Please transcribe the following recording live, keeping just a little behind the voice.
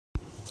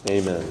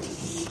Amen.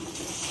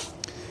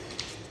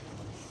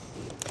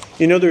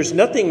 You know, there's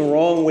nothing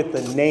wrong with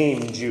the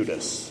name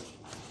Judas.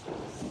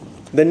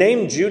 The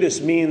name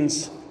Judas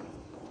means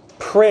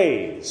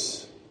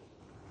praise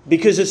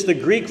because it's the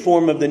Greek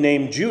form of the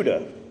name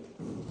Judah.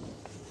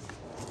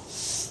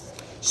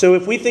 So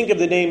if we think of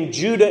the name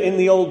Judah in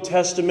the Old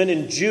Testament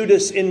and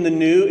Judas in the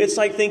New, it's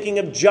like thinking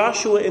of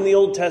Joshua in the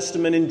Old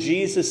Testament and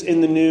Jesus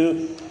in the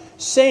New.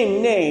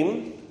 Same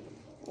name.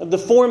 The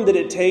form that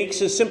it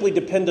takes is simply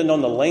dependent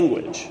on the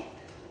language.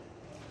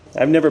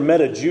 I've never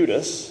met a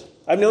Judas.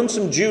 I've known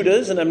some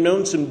Judas and I've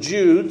known some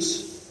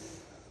Judes.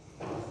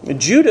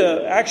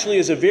 Judah actually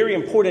is a very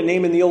important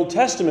name in the Old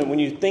Testament when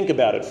you think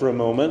about it for a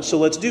moment, so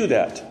let's do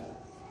that.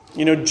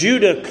 You know,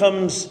 Judah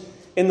comes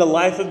in the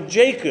life of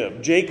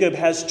Jacob. Jacob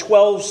has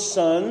 12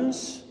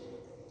 sons,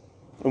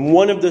 and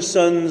one of the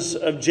sons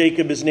of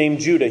Jacob is named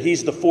Judah.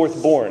 He's the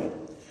fourth born.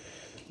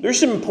 There's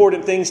some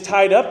important things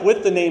tied up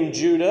with the name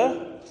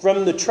Judah.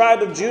 From the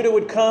tribe of Judah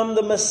would come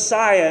the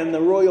Messiah and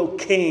the royal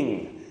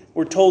king.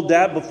 We're told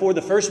that before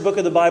the first book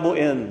of the Bible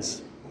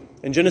ends.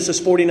 In Genesis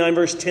 49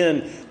 verse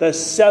 10, the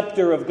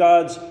scepter of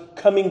God's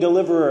coming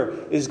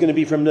deliverer is going to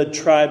be from the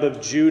tribe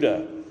of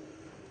Judah.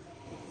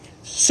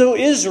 So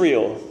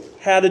Israel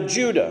had a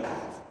Judah.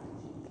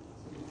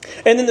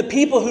 And then the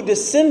people who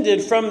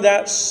descended from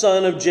that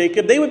son of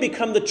Jacob, they would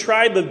become the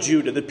tribe of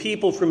Judah, the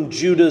people from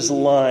Judah's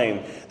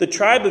line. The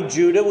tribe of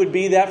Judah would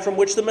be that from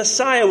which the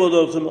Messiah will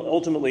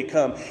ultimately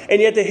come.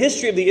 And yet the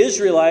history of the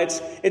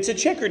Israelites, it's a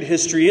checkered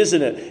history,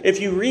 isn't it? If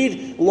you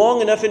read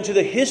long enough into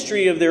the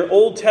history of their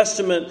Old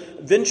Testament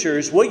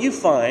ventures, what you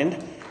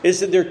find is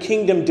that their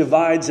kingdom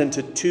divides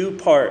into two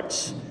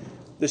parts.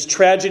 This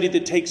tragedy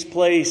that takes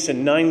place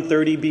in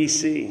 930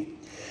 BC.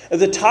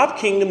 The top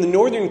kingdom, the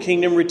northern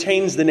kingdom,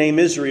 retains the name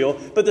Israel,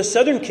 but the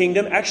southern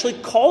kingdom actually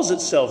calls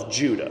itself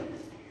Judah,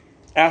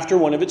 after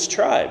one of its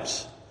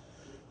tribes.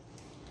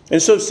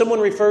 And so if someone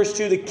refers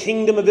to the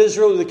kingdom of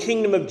Israel or the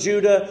kingdom of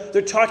Judah,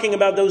 they're talking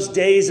about those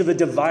days of a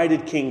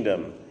divided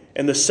kingdom,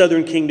 and the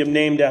southern kingdom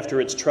named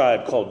after its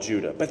tribe called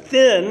Judah. But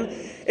then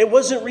it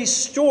wasn't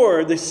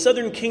restored. The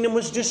southern kingdom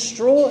was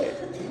destroyed.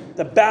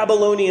 The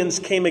Babylonians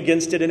came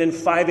against it, and in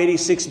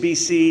 586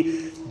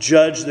 BC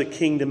judged the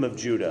kingdom of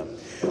Judah.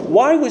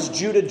 Why was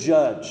Judah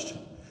judged?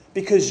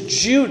 Because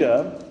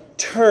Judah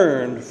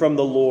turned from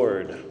the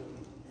Lord.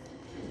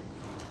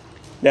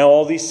 Now,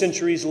 all these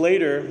centuries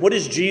later, what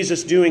is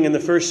Jesus doing in the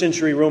first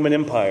century Roman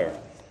Empire?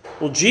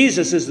 Well,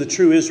 Jesus is the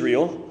true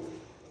Israel.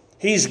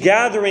 He's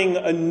gathering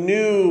a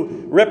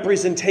new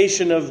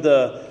representation of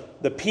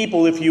the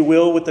people, if you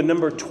will, with the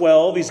number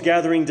 12. He's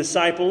gathering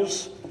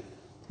disciples.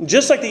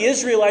 Just like the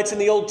Israelites in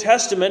the Old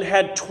Testament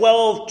had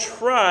 12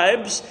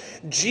 tribes,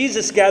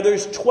 Jesus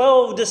gathers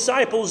 12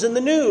 disciples in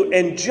the New.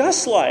 And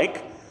just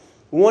like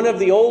one of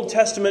the Old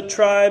Testament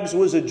tribes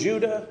was a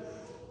Judah,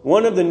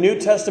 one of the New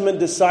Testament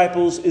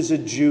disciples is a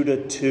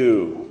Judah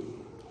too.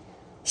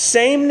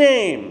 Same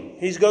name.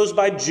 He goes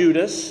by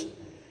Judas.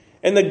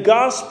 And the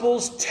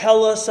Gospels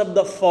tell us of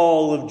the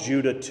fall of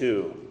Judah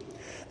too.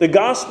 The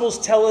Gospels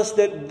tell us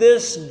that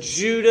this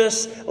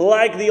Judas,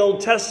 like the Old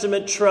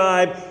Testament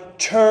tribe,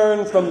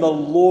 turned from the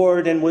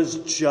Lord and was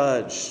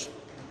judged.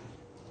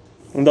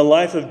 And the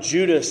life of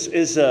Judas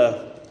is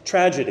a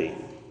tragedy.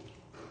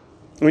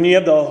 When you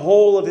have the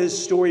whole of his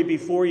story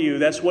before you,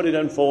 that's what it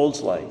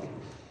unfolds like.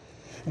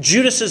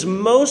 Judas's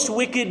most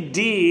wicked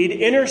deed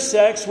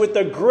intersects with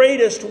the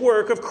greatest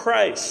work of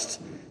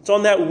Christ. It's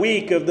on that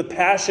week of the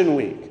Passion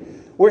Week,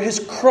 where his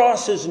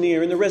cross is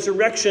near and the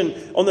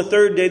resurrection on the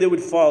third day that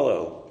would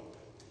follow.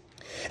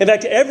 In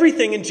fact,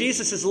 everything in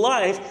Jesus'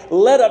 life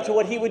led up to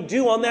what he would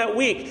do on that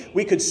week.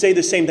 We could say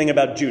the same thing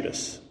about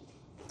Judas.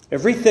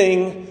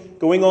 Everything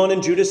going on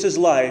in Judas'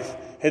 life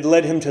had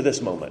led him to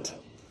this moment.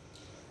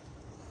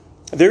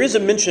 There is a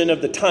mention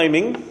of the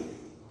timing.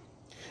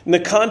 And the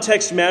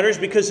context matters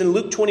because in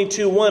Luke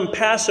 22:1,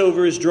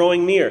 Passover is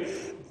drawing near.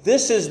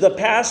 This is the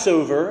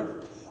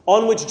Passover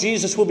on which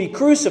Jesus will be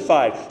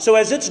crucified. So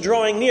as it's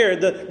drawing near,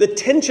 the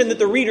tension that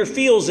the reader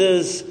feels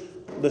is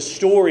the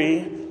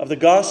story of the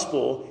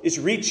gospel is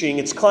reaching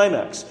its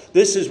climax.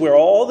 This is where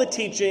all the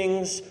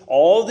teachings,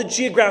 all the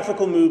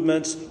geographical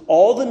movements,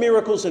 all the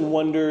miracles and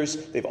wonders,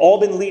 they've all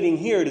been leading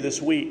here to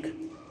this week.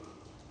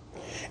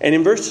 And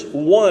in verse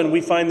 1, we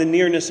find the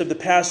nearness of the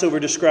Passover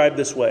described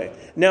this way.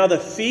 Now the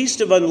feast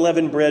of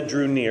unleavened bread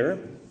drew near,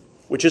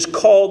 which is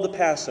called the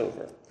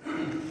Passover.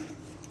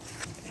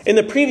 In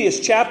the previous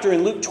chapter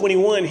in Luke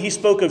 21, he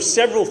spoke of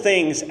several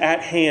things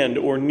at hand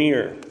or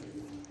near.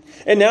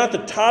 And now at the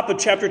top of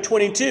chapter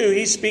 22,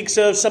 he speaks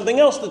of something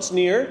else that's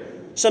near,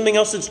 something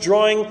else that's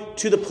drawing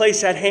to the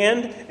place at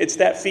hand. It's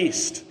that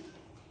feast.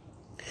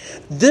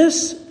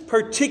 This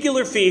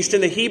particular feast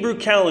in the Hebrew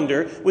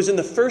calendar was in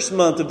the first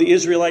month of the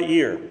Israelite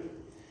year.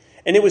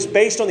 And it was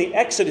based on the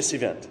Exodus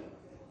event.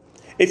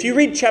 If you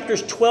read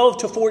chapters 12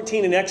 to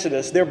 14 in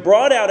Exodus, they're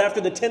brought out after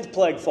the 10th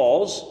plague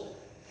falls.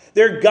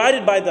 They're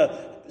guided by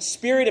the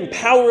Spirit and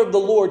power of the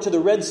Lord to the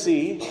Red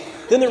Sea.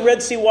 Then the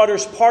Red Sea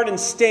waters part and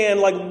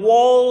stand like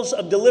walls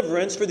of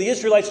deliverance for the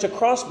Israelites to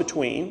cross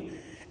between.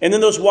 And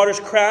then those waters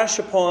crash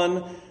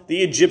upon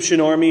the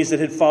Egyptian armies that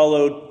had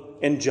followed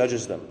and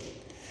judges them.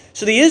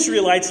 So the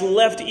Israelites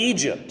left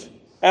Egypt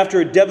after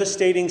a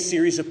devastating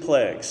series of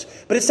plagues.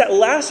 But it's that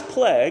last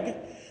plague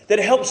that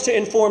helps to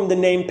inform the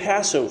name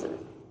Passover.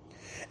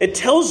 It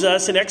tells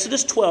us in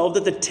Exodus 12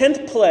 that the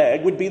 10th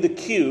plague would be the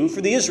cue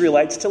for the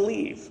Israelites to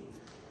leave.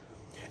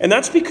 And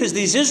that's because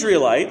these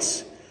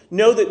Israelites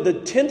know that the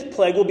 10th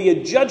plague will be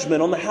a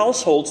judgment on the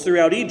households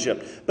throughout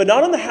Egypt, but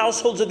not on the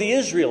households of the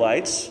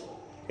Israelites,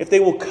 if they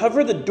will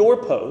cover the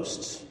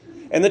doorposts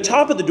and the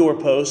top of the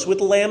doorposts with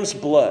lamb's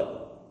blood.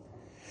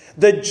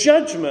 The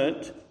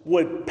judgment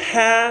would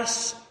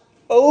pass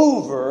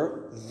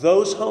over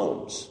those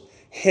homes,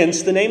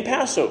 hence the name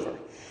Passover.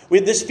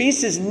 This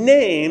feast is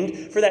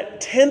named for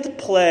that 10th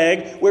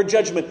plague where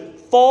judgment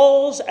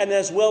falls and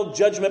as well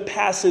judgment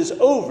passes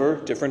over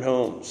different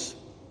homes.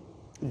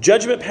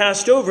 Judgment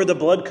passed over the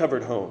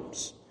blood-covered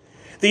homes.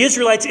 The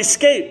Israelites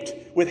escaped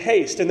with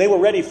haste, and they were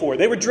ready for it.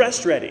 They were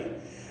dressed ready.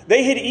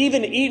 They had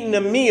even eaten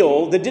a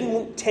meal that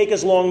didn't take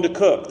as long to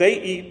cook. They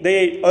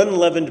ate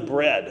unleavened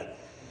bread.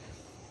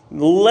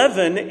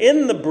 Leaven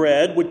in the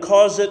bread would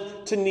cause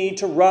it to need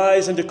to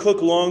rise and to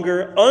cook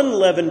longer.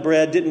 Unleavened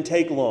bread didn't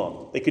take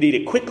long. They could eat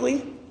it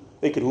quickly.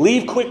 They could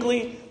leave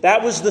quickly.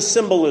 That was the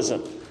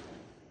symbolism.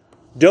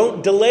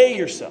 Don't delay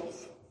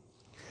yourself.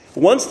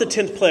 Once the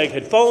 10th plague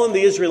had fallen,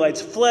 the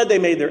Israelites fled. They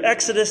made their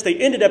exodus. They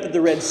ended up at the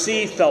Red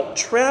Sea, felt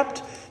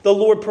trapped. The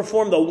Lord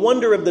performed the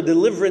wonder of the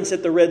deliverance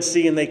at the Red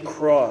Sea, and they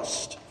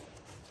crossed.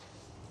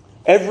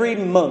 Every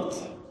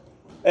month,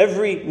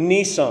 every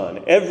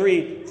Nisan,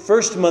 every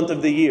first month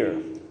of the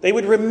year, they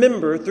would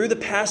remember through the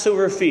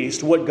Passover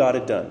feast what God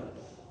had done.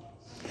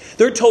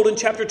 They're told in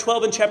chapter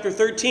 12 and chapter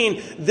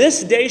 13,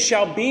 this day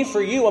shall be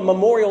for you a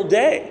memorial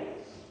day.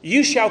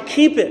 You shall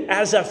keep it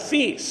as a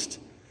feast.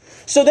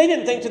 So they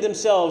didn't think to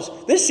themselves,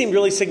 this seemed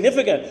really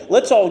significant.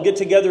 Let's all get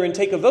together and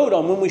take a vote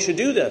on when we should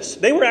do this.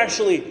 They were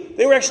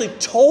actually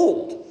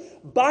told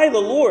by the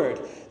Lord,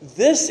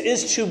 this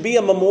is to be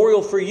a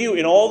memorial for you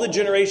in all the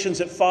generations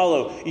that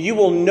follow. You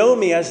will know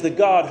me as the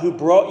God who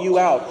brought you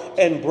out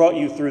and brought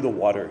you through the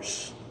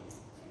waters.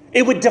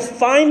 It would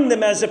define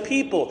them as a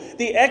people.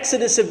 The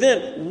Exodus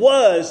event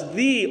was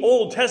the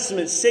Old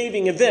Testament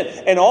saving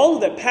event. And all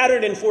of that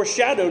patterned and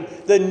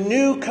foreshadowed the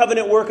new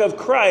covenant work of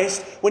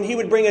Christ when he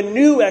would bring a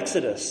new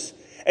Exodus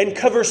and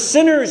cover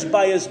sinners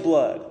by his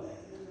blood.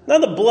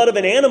 Not the blood of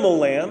an animal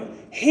lamb.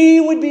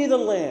 He would be the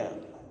lamb.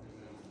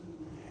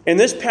 And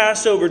this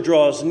Passover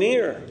draws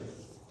near.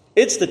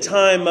 It's the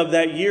time of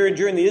that year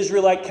during the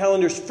Israelite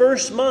calendar's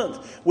first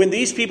month when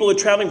these people are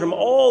traveling from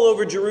all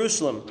over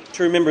Jerusalem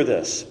to remember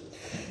this.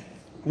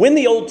 When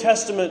the Old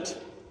Testament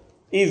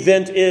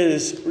event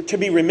is to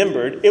be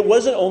remembered, it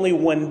wasn't only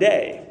one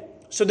day.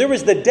 So there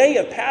was the day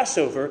of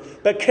Passover,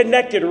 but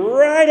connected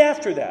right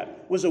after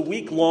that was a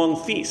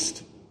week-long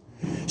feast.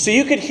 So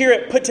you could hear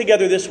it put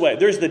together this way.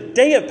 There's the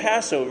day of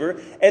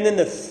Passover and then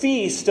the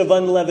feast of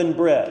unleavened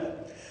bread.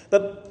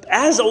 But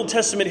as Old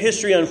Testament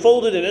history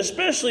unfolded, and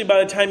especially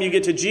by the time you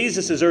get to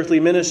Jesus' earthly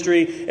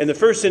ministry in the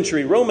first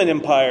century Roman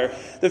Empire,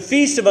 the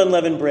Feast of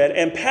Unleavened Bread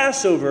and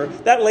Passover,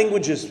 that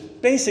language is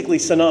basically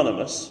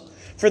synonymous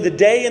for the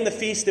day and the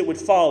feast that would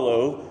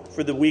follow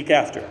for the week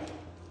after.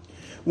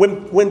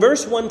 When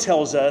verse 1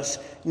 tells us,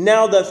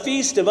 now the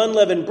Feast of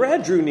Unleavened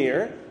Bread drew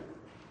near,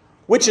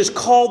 which is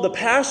called the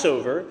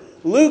Passover,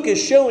 Luke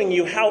is showing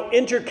you how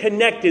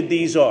interconnected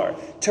these are.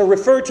 To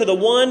refer to the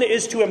one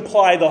is to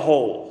imply the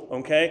whole.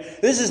 Okay?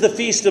 This is the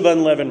Feast of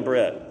Unleavened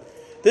Bread.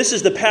 This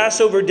is the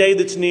Passover day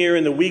that's near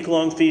and the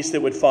week-long feast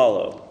that would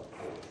follow.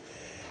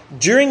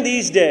 During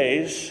these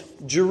days,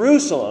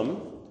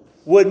 Jerusalem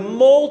would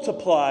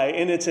multiply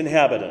in its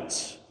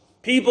inhabitants.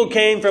 People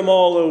came from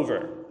all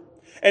over.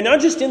 And not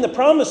just in the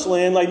Promised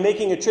Land, like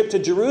making a trip to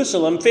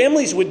Jerusalem.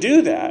 Families would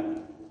do that.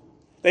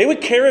 They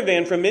would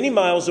caravan from many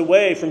miles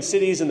away from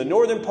cities in the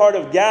northern part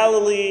of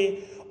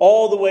Galilee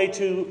all the way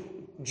to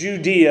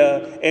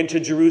Judea and to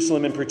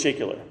Jerusalem in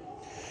particular.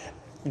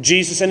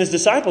 Jesus and his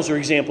disciples are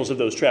examples of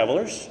those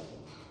travelers.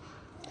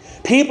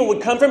 People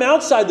would come from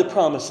outside the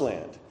Promised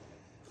Land.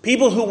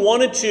 People who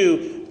wanted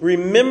to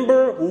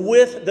remember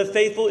with the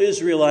faithful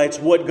Israelites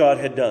what God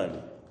had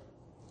done.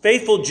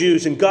 Faithful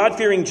Jews and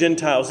God-fearing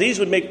Gentiles, these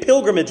would make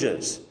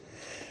pilgrimages.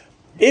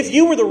 If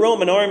you were the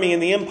Roman army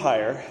in the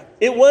empire,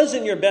 it was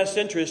in your best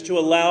interest to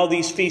allow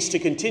these feasts to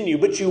continue,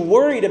 but you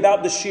worried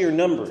about the sheer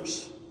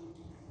numbers.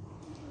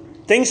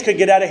 Things could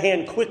get out of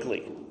hand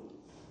quickly.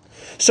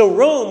 So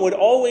Rome would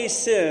always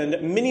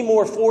send many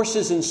more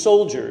forces and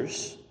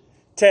soldiers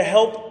to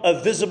help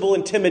a visible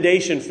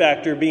intimidation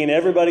factor be in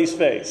everybody's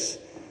face.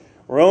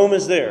 Rome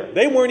is there.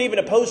 They weren't even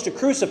opposed to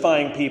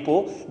crucifying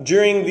people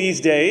during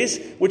these days,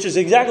 which is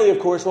exactly, of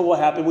course, what will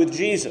happen with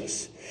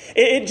Jesus.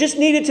 It just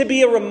needed to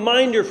be a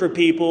reminder for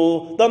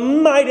people, the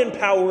might and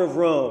power of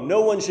Rome.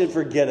 No one should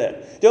forget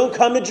it. Don't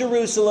come to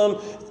Jerusalem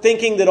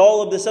thinking that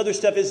all of this other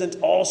stuff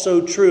isn't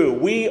also true.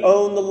 We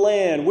own the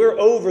land. We're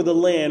over the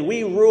land.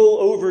 We rule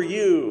over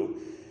you.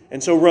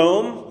 And so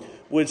Rome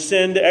would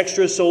send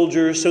extra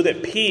soldiers so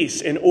that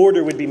peace and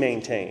order would be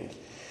maintained.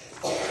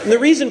 And the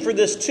reason for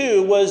this,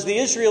 too, was the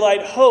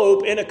Israelite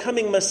hope in a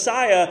coming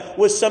Messiah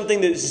was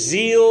something that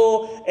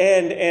zeal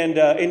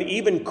and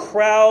even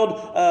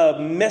crowd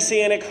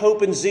messianic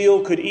hope and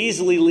zeal could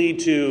easily lead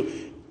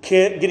to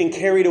getting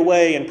carried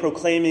away and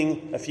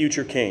proclaiming a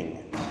future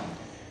king.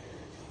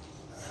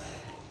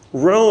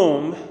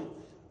 Rome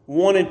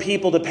wanted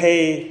people to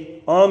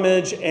pay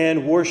homage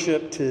and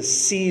worship to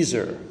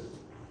Caesar.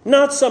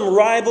 Not some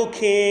rival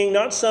king,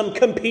 not some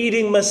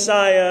competing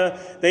Messiah.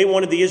 They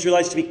wanted the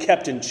Israelites to be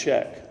kept in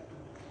check.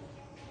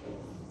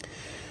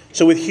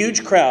 So with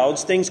huge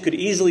crowds, things could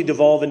easily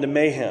devolve into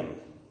mayhem,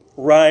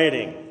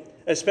 rioting,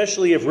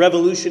 especially if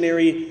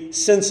revolutionary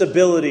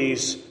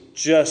sensibilities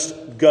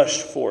just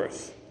gushed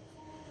forth.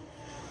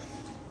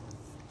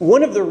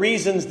 One of the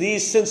reasons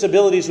these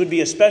sensibilities would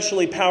be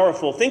especially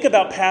powerful, think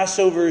about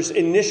Passover's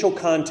initial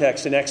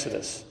context in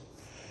Exodus.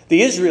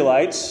 The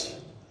Israelites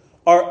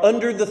are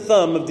under the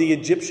thumb of the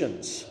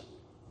Egyptians.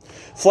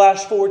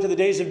 Flash forward to the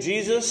days of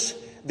Jesus,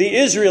 the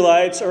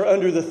Israelites are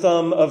under the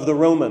thumb of the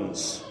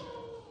Romans.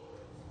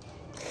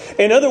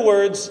 In other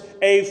words,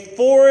 a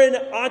foreign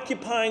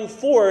occupying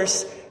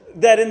force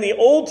that in the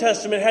Old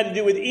Testament had to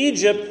do with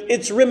Egypt,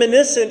 it's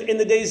reminiscent in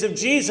the days of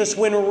Jesus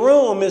when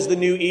Rome is the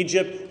new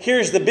Egypt.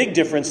 Here's the big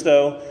difference,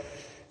 though.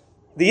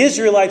 The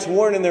Israelites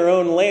weren't in their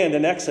own land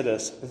in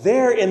Exodus.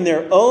 They're in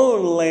their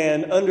own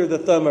land under the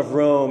thumb of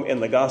Rome in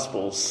the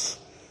Gospels.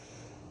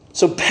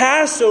 So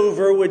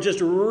Passover would just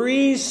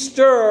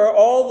re-stir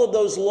all of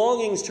those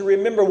longings to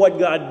remember what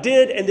God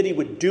did and that He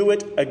would do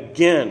it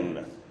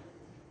again.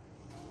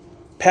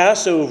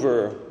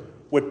 Passover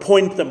would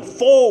point them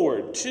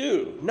forward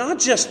too, not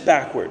just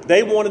backward.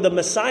 They wanted the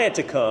Messiah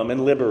to come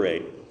and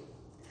liberate.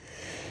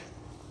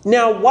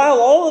 Now, while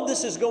all of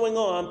this is going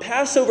on,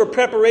 Passover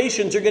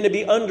preparations are going to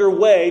be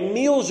underway.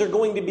 Meals are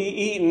going to be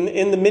eaten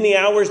in the many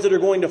hours that are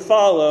going to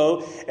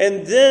follow.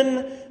 And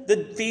then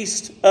the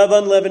Feast of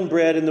Unleavened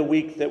Bread in the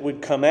week that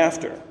would come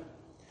after.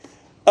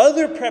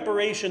 Other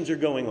preparations are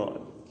going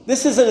on.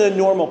 This isn't a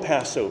normal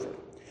Passover.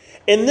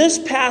 In this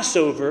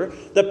Passover,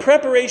 the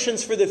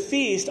preparations for the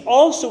feast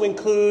also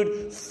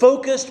include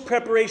focused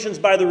preparations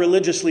by the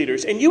religious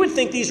leaders. And you would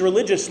think these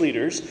religious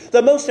leaders,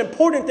 the most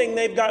important thing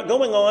they've got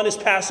going on is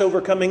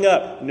Passover coming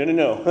up.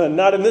 No,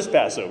 not in this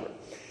Passover.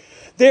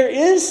 There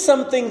is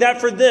something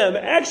that for them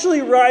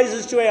actually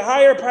rises to a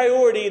higher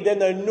priority than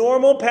the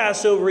normal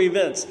Passover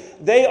events.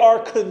 They are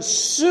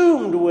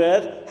consumed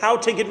with how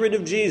to get rid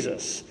of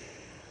Jesus.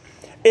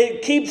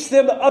 It keeps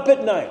them up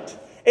at night.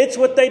 It's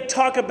what they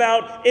talk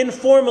about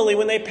informally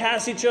when they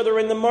pass each other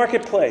in the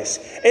marketplace.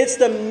 It's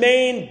the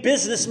main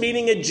business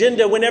meeting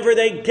agenda whenever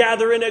they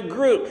gather in a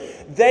group.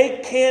 They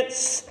can't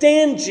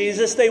stand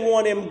Jesus. They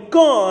want Him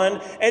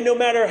gone. And no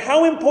matter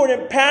how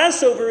important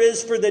Passover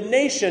is for the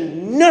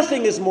nation,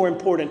 nothing is more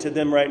important to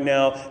them right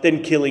now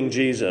than killing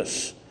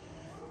Jesus.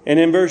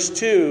 And in verse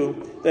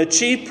 2, the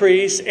chief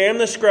priests and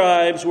the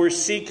scribes were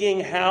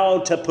seeking how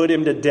to put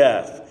Him to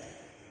death,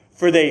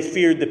 for they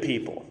feared the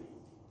people.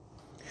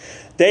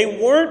 They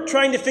weren't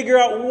trying to figure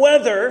out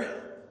whether,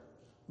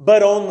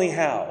 but only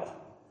how.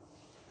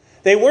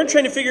 They weren't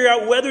trying to figure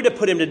out whether to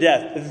put Him to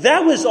death.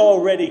 That was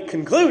already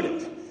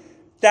concluded.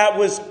 That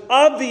was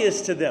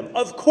obvious to them.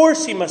 Of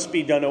course He must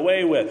be done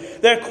away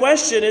with. Their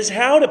question is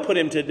how to put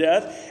Him to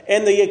death.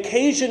 And the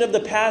occasion of the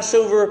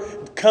Passover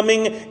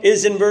coming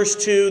is in verse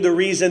 2, the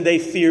reason they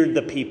feared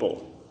the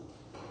people.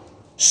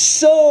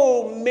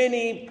 So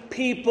many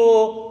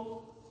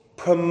people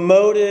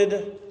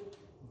promoted,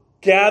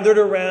 gathered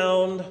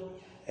around,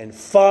 and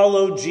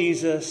follow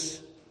Jesus.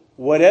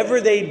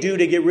 Whatever they do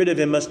to get rid of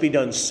Him must be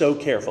done so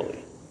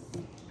carefully.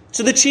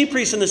 So the chief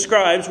priests and the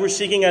scribes were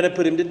seeking how to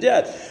put Him to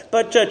death.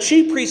 But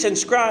chief priests and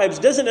scribes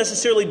doesn't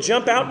necessarily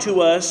jump out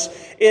to us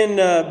in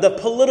the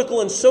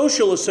political and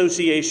social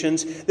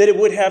associations that it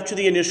would have to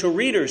the initial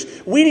readers.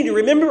 We need to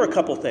remember a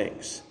couple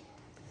things.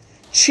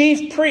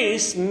 Chief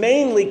priests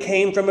mainly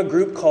came from a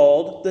group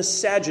called the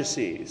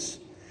Sadducees.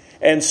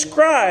 And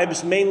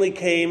scribes mainly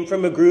came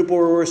from a group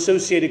or were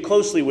associated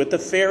closely with the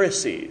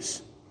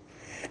Pharisees.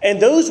 And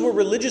those were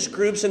religious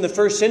groups in the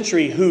first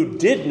century who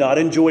did not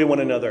enjoy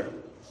one another.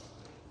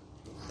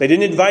 They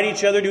didn't invite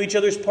each other to each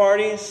other's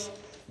parties.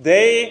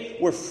 They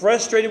were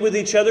frustrated with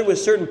each other with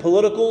certain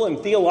political and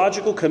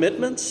theological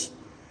commitments.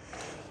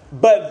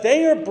 But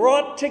they are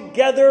brought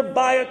together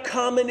by a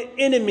common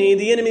enemy.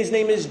 The enemy's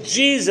name is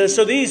Jesus.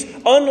 So these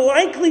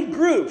unlikely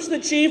groups, the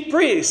chief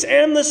priests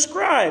and the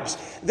scribes,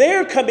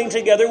 they're coming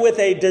together with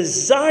a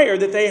desire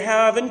that they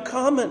have in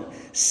common,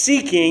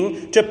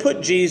 seeking to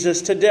put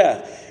Jesus to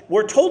death.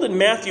 We're told in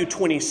Matthew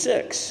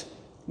 26,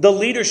 the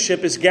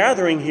leadership is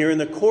gathering here in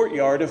the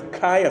courtyard of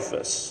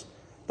Caiaphas,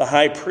 the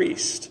high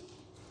priest.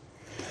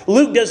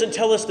 Luke doesn't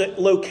tell us the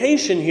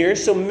location here,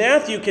 so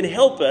Matthew can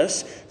help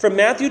us from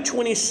Matthew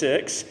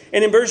 26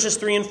 and in verses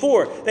 3 and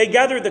 4. They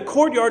gather at the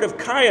courtyard of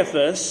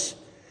Caiaphas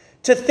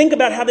to think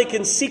about how they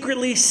can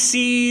secretly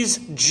seize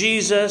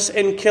Jesus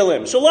and kill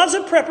Him. So lots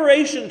of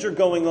preparations are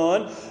going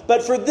on,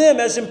 but for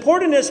them, as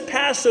important as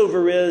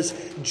Passover is,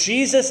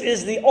 Jesus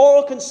is the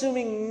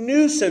all-consuming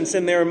nuisance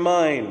in their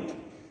mind.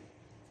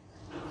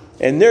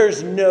 And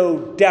there's no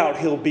doubt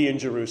he'll be in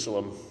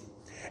Jerusalem.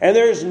 And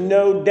there's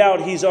no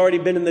doubt he's already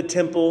been in the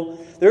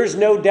temple. There's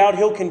no doubt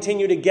he'll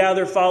continue to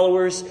gather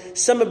followers.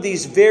 Some of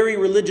these very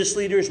religious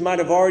leaders might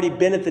have already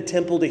been at the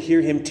temple to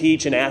hear him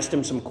teach and asked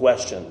him some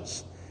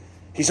questions.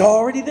 He's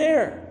already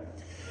there.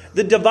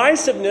 The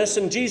divisiveness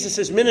in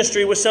Jesus'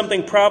 ministry was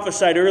something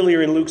prophesied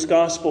earlier in Luke's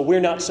gospel. We're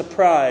not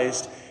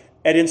surprised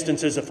at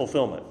instances of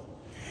fulfillment.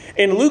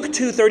 In Luke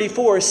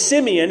 2:34,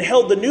 Simeon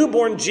held the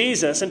newborn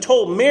Jesus and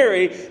told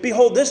Mary,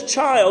 "Behold, this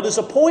child is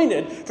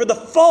appointed for the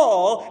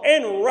fall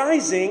and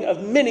rising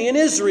of many in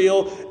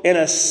Israel, and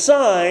a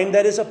sign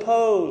that is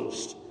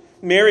opposed."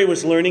 Mary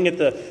was learning at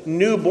the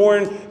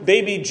newborn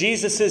baby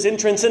Jesus'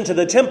 entrance into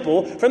the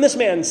temple from this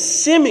man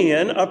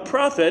Simeon, a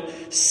prophet.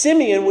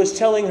 Simeon was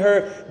telling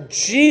her,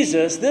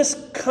 Jesus, this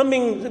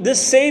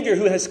Savior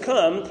who has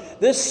come,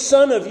 this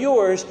son of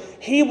yours,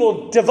 he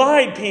will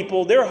divide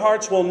people. Their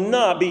hearts will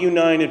not be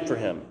united for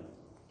him.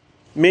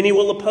 Many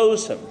will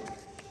oppose him.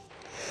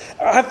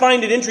 I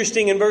find it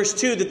interesting in verse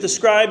 2 that the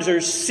scribes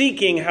are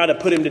seeking how to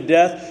put him to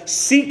death.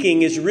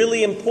 Seeking is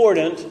really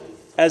important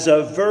as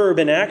a verb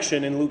in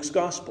action in Luke's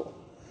gospel.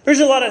 There's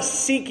a lot of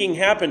seeking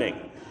happening.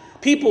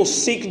 People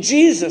seek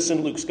Jesus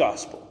in Luke's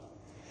gospel.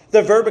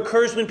 The verb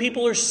occurs when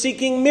people are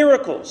seeking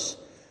miracles,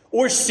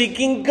 or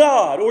seeking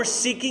God, or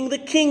seeking the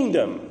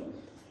kingdom.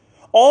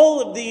 All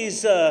of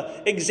these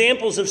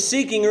examples of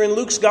seeking are in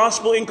Luke's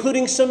gospel,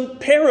 including some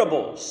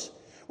parables,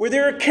 where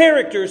there are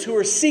characters who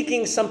are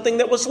seeking something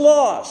that was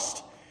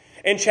lost.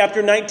 In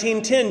chapter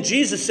 19:10,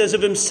 Jesus says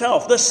of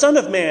himself, "The Son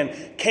of Man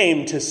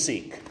came to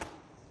seek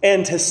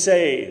and to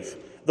save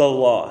the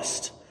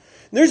lost."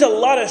 There's a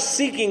lot of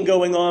seeking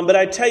going on, but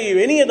I tell you,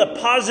 any of the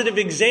positive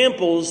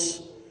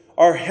examples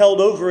are held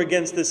over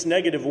against this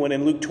negative one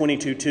in Luke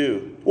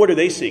 22:2. What are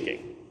they seeking?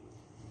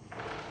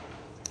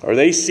 Are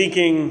they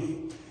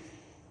seeking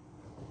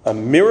a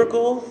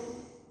miracle?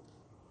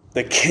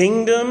 The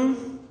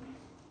kingdom?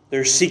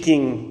 They're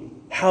seeking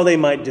how they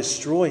might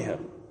destroy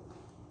him.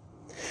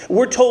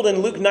 We're told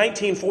in Luke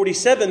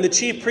 19:47, the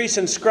chief priests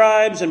and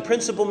scribes and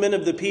principal men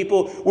of the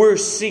people were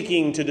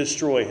seeking to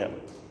destroy him.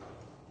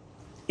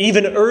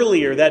 Even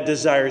earlier, that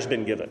desire has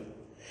been given.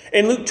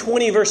 In Luke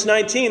 20, verse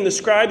 19, the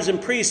scribes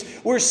and priests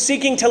were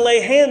seeking to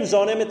lay hands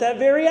on him at that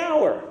very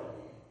hour.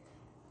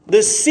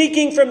 The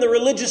seeking from the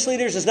religious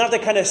leaders is not the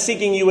kind of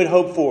seeking you would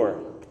hope for.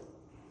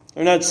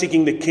 They're not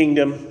seeking the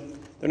kingdom.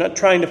 They're not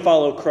trying to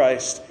follow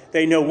Christ.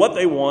 They know what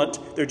they want.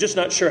 They're just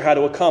not sure how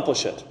to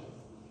accomplish it.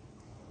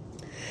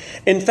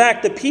 In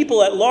fact, the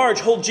people at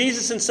large hold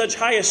Jesus in such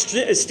high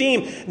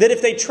esteem that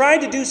if they tried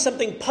to do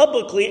something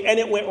publicly and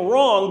it went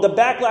wrong, the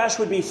backlash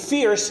would be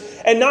fierce,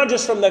 and not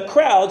just from the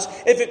crowds.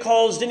 If it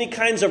caused any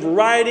kinds of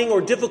rioting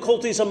or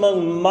difficulties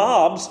among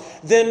mobs,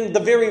 then the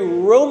very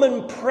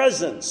Roman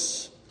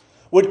presence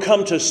would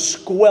come to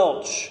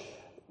squelch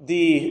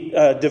the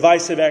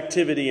divisive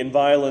activity and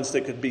violence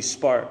that could be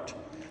sparked.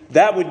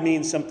 That would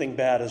mean something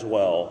bad as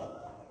well.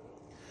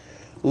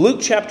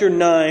 Luke chapter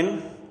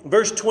 9,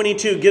 verse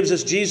 22 gives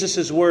us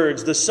Jesus'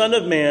 words. The Son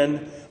of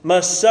Man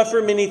must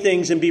suffer many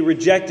things and be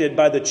rejected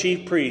by the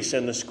chief priests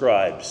and the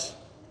scribes.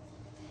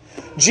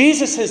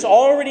 Jesus has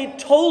already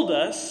told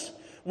us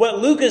what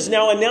Luke is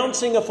now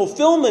announcing a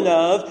fulfillment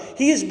of.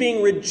 He is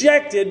being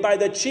rejected by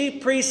the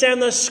chief priests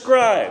and the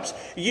scribes.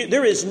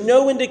 There is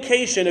no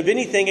indication of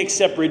anything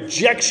except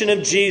rejection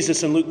of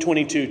Jesus in Luke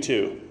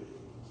 22:2.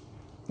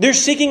 They're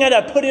seeking how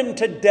to put him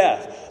to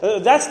death.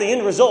 That's the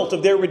end result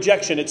of their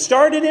rejection. It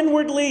started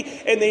inwardly,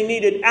 and they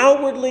need it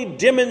outwardly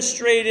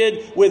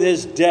demonstrated with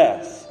his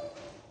death.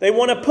 They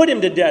want to put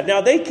him to death.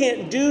 Now, they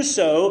can't do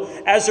so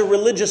as a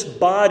religious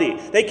body.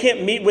 They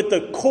can't meet with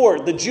the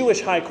court, the Jewish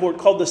high court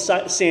called the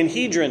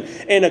Sanhedrin,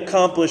 and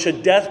accomplish a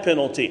death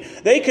penalty.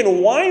 They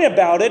can whine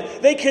about it.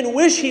 They can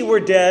wish he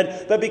were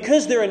dead. But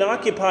because they're an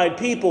occupied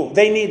people,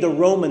 they need the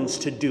Romans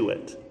to do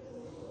it.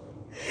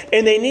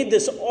 And they need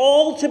this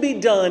all to be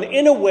done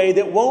in a way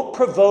that won't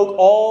provoke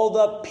all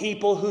the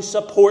people who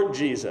support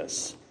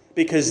Jesus,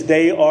 because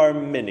they are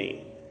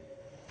many.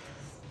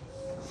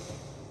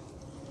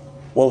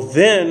 Well,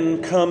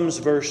 then comes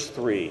verse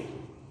 3.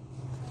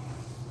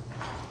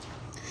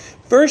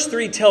 Verse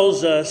 3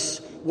 tells us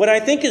what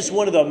I think is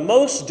one of the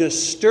most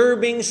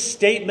disturbing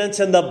statements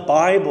in the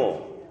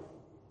Bible.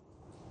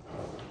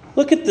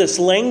 Look at this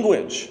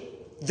language.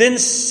 Then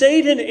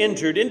Satan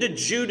entered into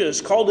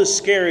Judas, called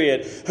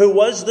Iscariot, who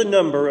was the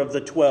number of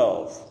the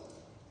 12.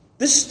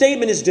 This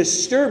statement is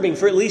disturbing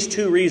for at least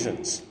two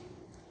reasons.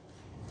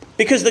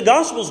 Because the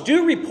Gospels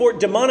do report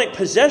demonic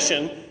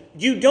possession.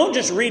 You don't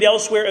just read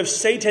elsewhere of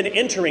Satan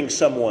entering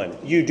someone.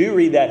 You do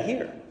read that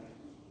here.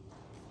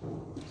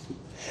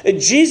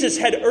 Jesus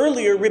had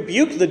earlier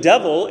rebuked the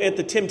devil at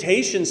the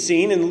temptation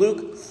scene in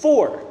Luke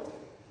 4.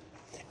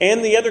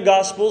 And the other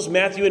Gospels,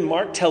 Matthew and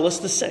Mark, tell us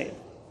the same.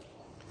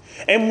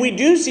 And we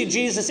do see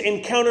Jesus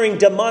encountering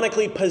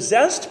demonically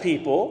possessed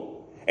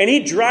people, and he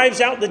drives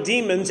out the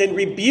demons and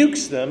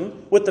rebukes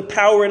them with the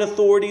power and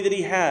authority that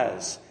he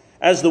has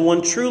as the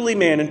one truly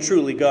man and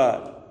truly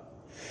God.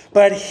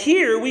 But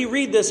here we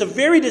read this, a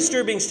very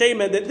disturbing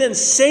statement, that then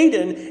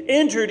Satan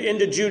entered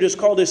into Judas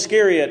called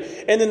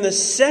Iscariot. And then the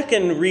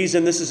second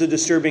reason this is a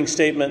disturbing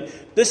statement,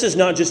 this is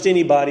not just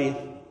anybody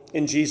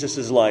in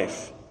Jesus'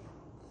 life.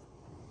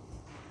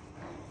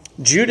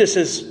 Judas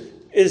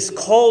is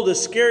called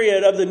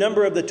Iscariot of the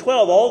number of the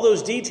 12. All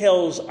those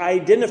details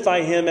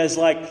identify him as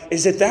like,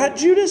 is it that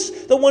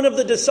Judas? The one of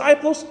the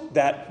disciples?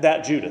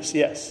 That Judas,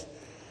 yes.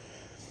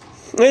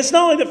 And it's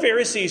not like the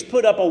Pharisees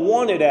put up a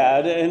wanted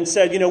ad and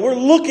said, we're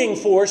looking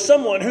for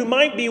someone who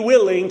might be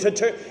willing to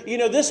turn.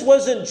 This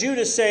wasn't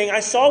Judas saying,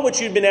 I saw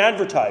what you'd been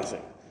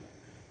advertising.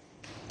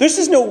 This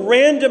is no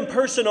random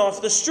person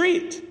off the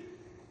street.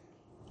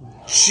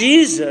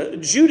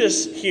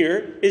 Judas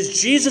here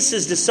is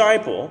Jesus'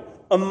 disciple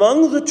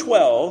among the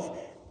 12,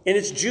 and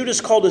it's Judas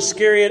called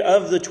Iscariot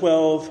of the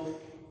 12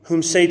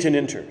 whom Satan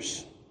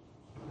enters.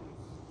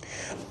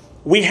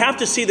 We have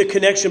to see the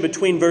connection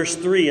between verse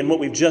 3 and what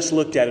we've just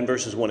looked at in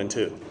verses 1 and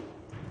 2.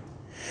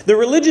 The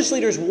religious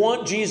leaders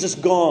want Jesus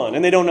gone,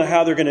 and they don't know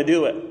how they're going to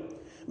do it.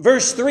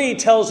 Verse 3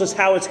 tells us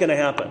how it's going to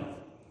happen.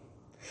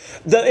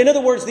 In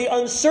other words, the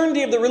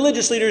uncertainty of the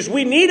religious leaders,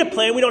 we need a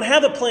plan, we don't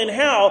have a plan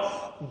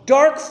how.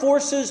 Dark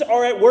forces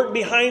are at work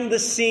behind the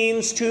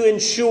scenes to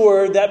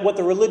ensure that what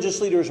the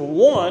religious leaders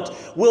want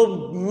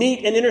will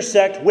meet and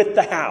intersect with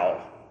the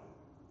how.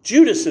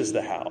 Judas is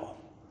the how.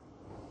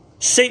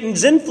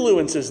 Satan's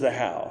influence is the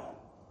how.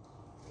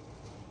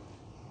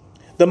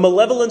 The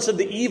malevolence of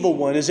the evil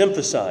one is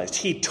emphasized.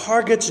 He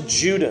targets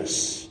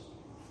Judas.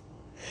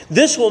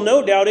 This will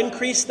no doubt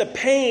increase the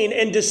pain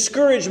and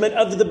discouragement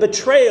of the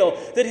betrayal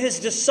that his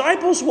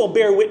disciples will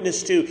bear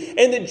witness to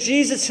and that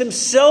Jesus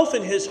himself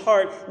in his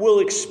heart will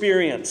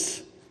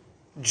experience.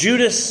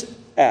 Judas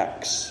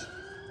acts.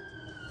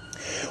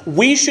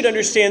 We should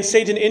understand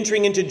Satan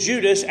entering into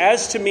Judas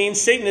as to mean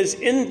Satan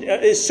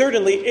is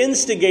certainly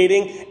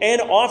instigating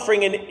and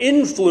offering an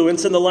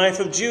influence in the life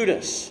of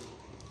Judas.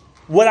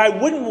 What I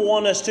wouldn't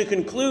want us to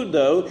conclude,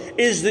 though,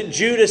 is that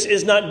Judas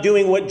is not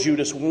doing what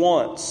Judas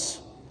wants.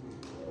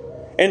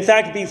 In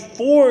fact,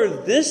 before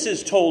this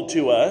is told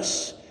to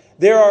us,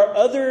 there are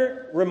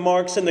other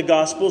remarks in the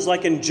Gospels,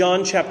 like in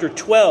John chapter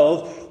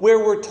 12, where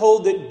we're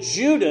told that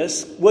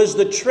Judas was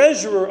the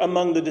treasurer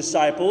among the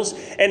disciples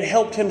and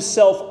helped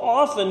himself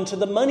often to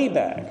the money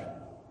bag.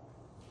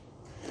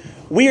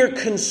 We are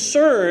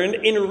concerned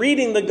in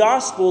reading the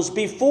Gospels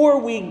before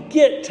we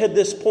get to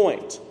this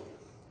point.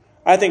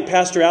 I think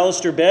Pastor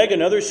Alistair Begg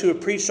and others who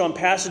have preached on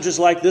passages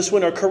like this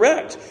one are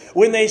correct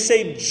when they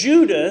say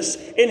Judas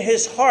in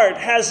his heart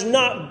has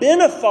not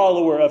been a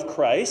follower of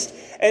Christ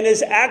and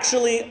is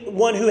actually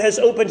one who has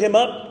opened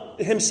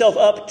himself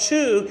up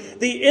to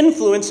the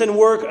influence and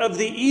work of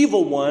the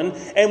evil one.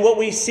 And what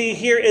we see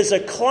here is a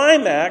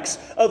climax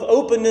of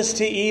openness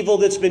to evil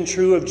that's been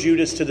true of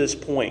Judas to this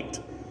point.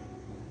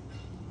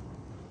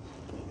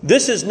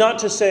 This is not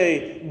to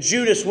say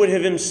Judas would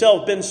have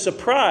himself been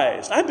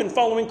surprised. I've been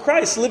following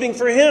Christ, living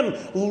for him,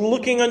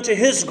 looking unto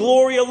his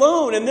glory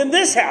alone, and then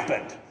this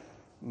happened.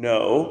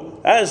 No,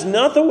 that is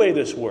not the way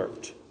this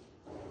worked.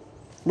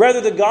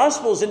 Rather, the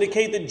Gospels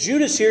indicate that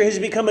Judas here has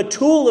become a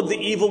tool of the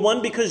evil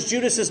one because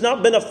Judas has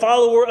not been a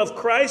follower of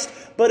Christ,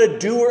 but a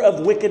doer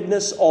of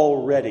wickedness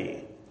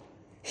already.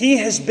 He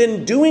has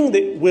been doing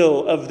the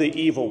will of the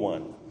evil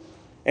one.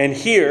 And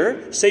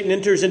here, Satan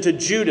enters into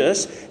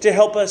Judas to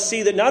help us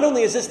see that not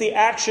only is this the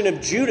action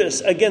of Judas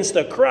against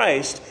the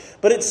Christ,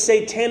 but it's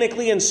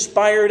satanically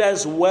inspired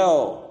as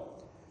well.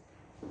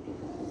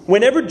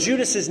 Whenever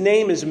Judas's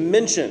name is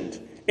mentioned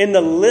in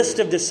the list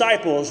of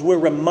disciples, we're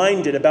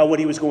reminded about what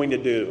he was going to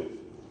do.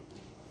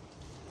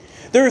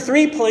 There are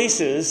 3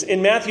 places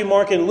in Matthew,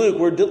 Mark, and Luke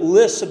where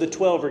lists of the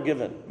 12 are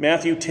given.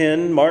 Matthew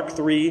 10, Mark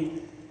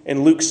 3,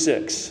 and Luke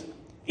 6.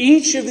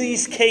 Each of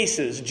these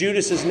cases,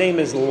 Judas's name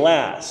is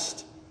last.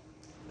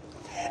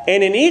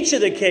 And in each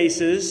of the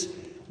cases,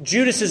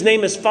 Judas's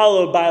name is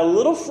followed by a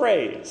little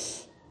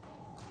phrase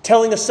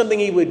telling us something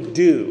he would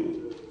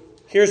do.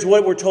 Here's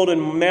what we're told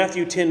in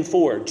Matthew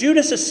 10:4.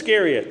 Judas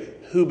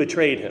Iscariot, who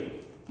betrayed him.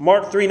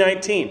 Mark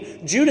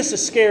 3:19. Judas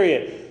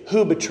Iscariot,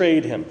 who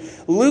betrayed him.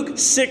 Luke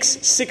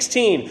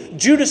 6:16.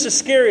 Judas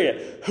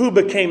Iscariot, who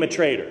became a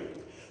traitor.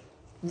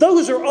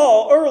 Those are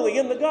all early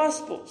in the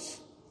Gospels.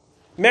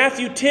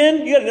 Matthew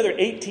 10, you got another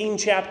 18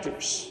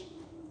 chapters.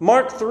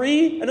 Mark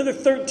 3, another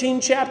 13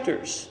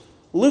 chapters.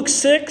 Luke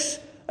 6,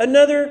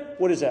 another,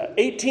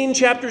 18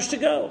 chapters to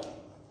go.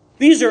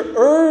 These are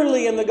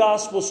early in the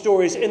gospel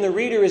stories, and the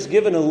reader is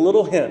given a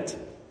little hint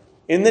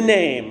in the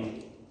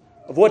name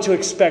of what to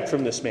expect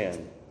from this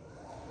man.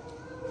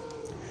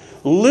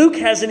 Luke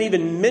hasn't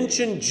even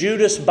mentioned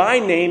Judas by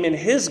name in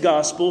his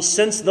gospel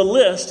since the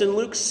list in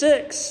Luke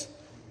 6.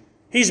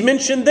 He's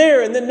mentioned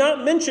there and then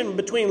not mentioned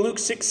between Luke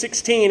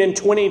 6:16 and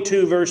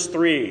 22 verse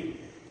 3.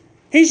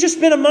 He's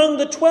just been among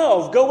the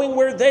 12, going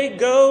where they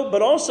go,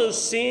 but also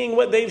seeing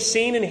what they've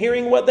seen and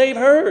hearing what they've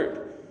heard.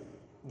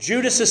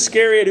 Judas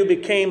Iscariot, who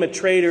became a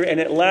traitor, and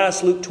at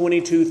last Luke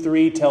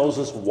 22:3 tells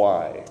us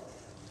why.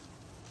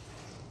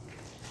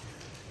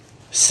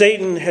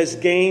 Satan has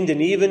gained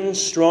an even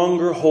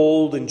stronger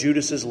hold in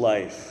Judas's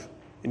life.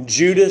 And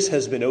Judas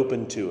has been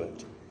open to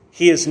it.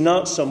 He is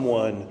not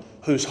someone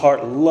whose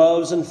heart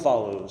loves and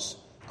follows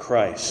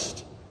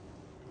Christ.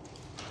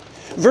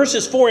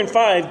 Verses 4 and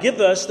 5 give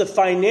us the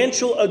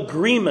financial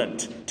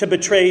agreement to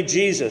betray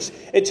Jesus.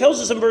 It tells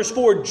us in verse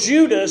 4,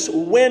 Judas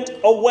went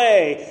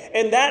away.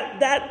 And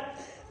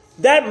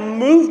that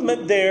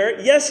movement there,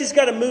 yes, he's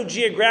got to move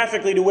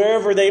geographically to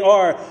wherever they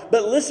are.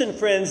 But listen,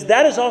 friends,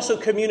 that is also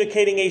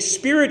communicating a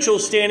spiritual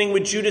standing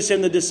with Judas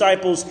and the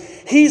disciples.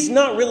 He's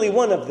not really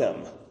one of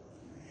them.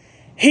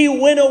 He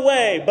went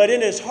away, but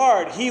in his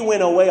heart, he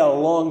went away a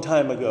long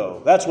time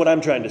ago. That's what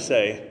I'm trying to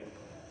say.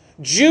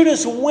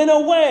 Judas went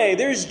away.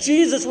 There's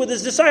Jesus with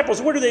his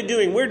disciples. What are they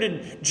doing? Where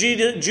did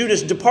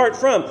Judas depart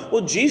from?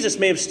 Well, Jesus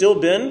may have still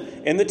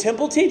been in the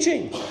temple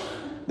teaching.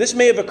 This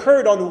may have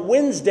occurred on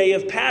Wednesday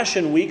of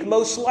Passion Week,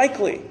 most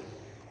likely.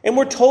 And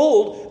we're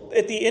told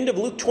at the end of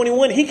Luke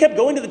 21, he kept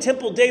going to the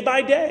temple day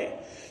by day.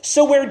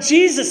 So where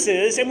Jesus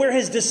is and where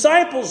his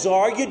disciples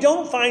are, you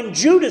don't find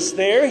Judas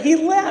there. He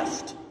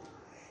left.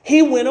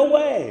 He went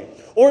away.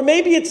 Or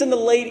maybe it's in the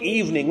late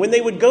evening when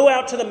they would go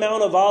out to the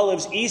Mount of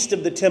Olives east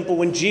of the temple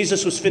when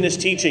Jesus was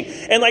finished teaching.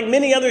 And like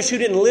many others who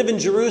didn't live in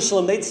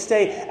Jerusalem, they'd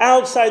stay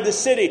outside the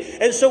city.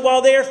 And so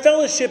while they are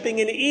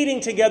fellowshipping and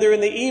eating together in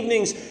the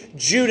evenings,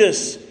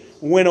 Judas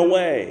went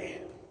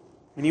away.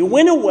 And he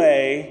went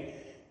away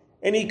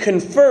and he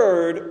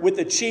conferred with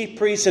the chief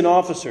priests and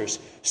officers.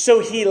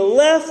 So he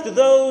left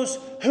those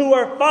who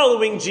are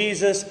following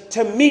Jesus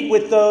to meet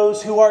with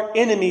those who are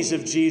enemies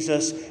of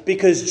Jesus,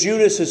 because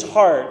Judas's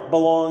heart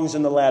belongs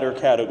in the latter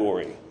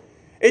category.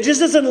 It just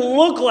doesn't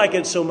look like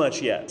it so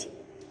much yet.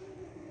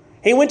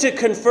 He went to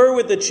confer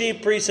with the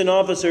chief priests and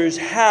officers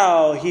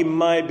how he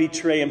might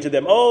betray him to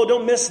them. Oh,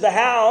 don't miss the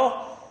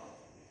how.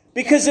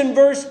 Because in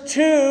verse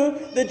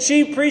 2, the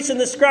chief priests and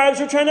the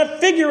scribes are trying to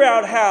figure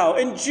out how.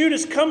 And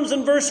Judas comes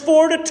in verse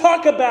 4 to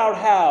talk about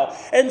how.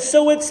 And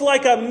so it's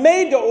like a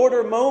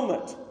made-to-order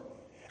moment.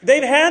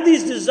 They've had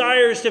these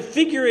desires to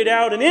figure it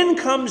out, and in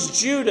comes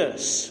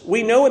Judas.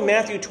 We know in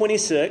Matthew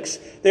 26,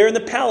 they're in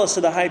the palace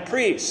of the high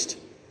priest.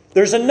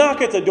 There's a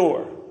knock at the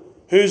door.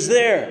 Who's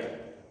there?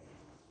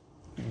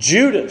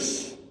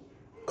 Judas,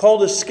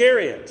 called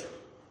Iscariot.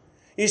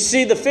 You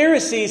see, the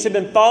Pharisees have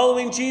been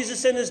following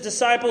Jesus and his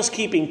disciples,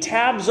 keeping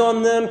tabs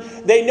on them.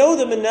 They know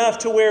them enough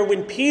to where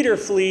when Peter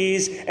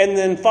flees and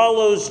then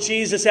follows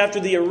Jesus after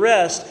the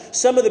arrest,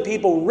 some of the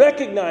people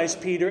recognize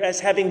Peter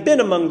as having been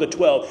among the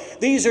 12.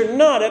 These are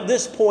not, at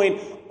this point,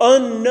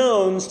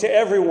 unknowns to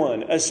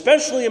everyone.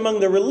 Especially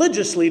among the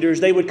religious leaders,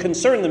 they would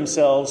concern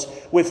themselves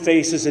with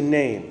faces and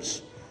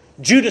names.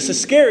 Judas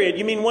Iscariot,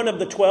 you mean one of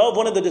the 12,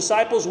 one of the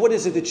disciples? What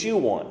is it that you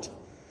want?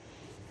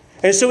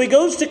 And so he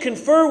goes to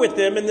confer with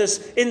them, and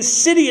this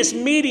insidious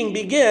meeting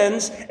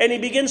begins, and he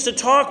begins to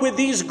talk with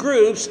these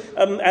groups,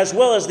 as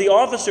well as the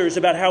officers,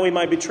 about how he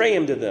might betray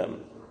him to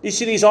them. You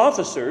see, these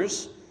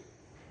officers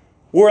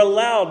were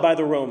allowed by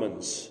the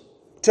Romans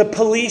to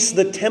police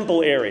the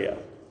temple area.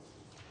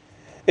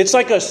 It's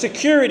like a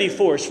security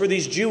force for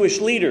these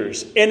Jewish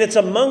leaders. And it's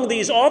among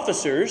these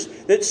officers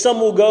that some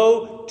will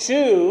go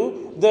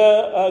to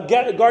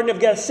the Garden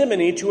of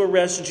Gethsemane to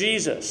arrest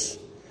Jesus.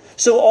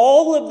 So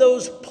all of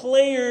those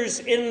players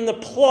in the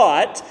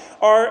plot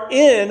are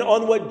in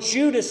on what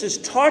Judas is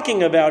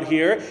talking about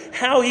here,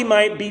 how he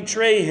might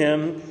betray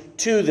him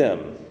to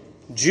them.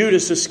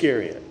 Judas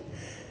Iscariot.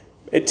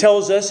 It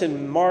tells us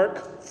in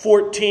Mark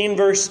 14,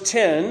 verse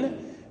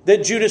 10,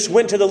 that Judas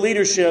went to the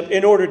leadership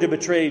in order to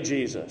betray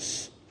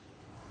Jesus.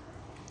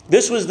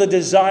 This was the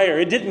desire.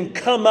 It didn't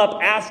come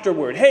up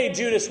afterward. Hey,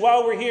 Judas,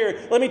 while we're here,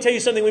 let me tell you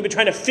something we've been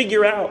trying to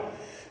figure out.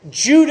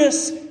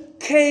 Judas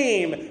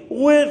came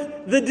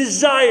with the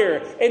desire,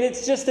 and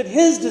it's just that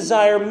his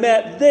desire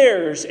met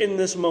theirs in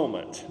this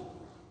moment.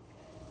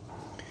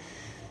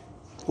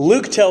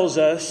 Luke tells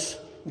us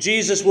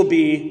Jesus will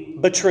be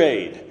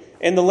betrayed,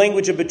 and the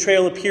language of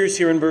betrayal appears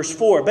here in verse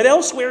 4. But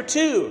elsewhere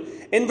too,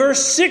 in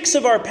verse 6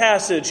 of our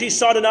passage, he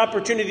sought an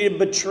opportunity to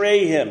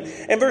betray him.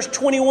 In verse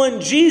 21,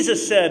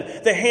 Jesus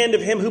said, "The hand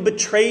of him who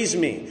betrays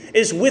me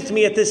is with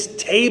me at this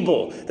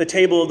table," the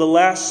table of the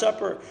Last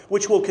Supper,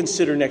 which we'll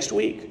consider next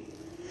week.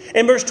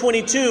 In verse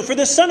 22, "For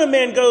the Son of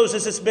Man goes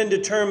as it's been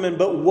determined,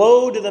 but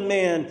woe to the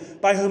man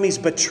by whom he's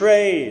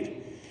betrayed."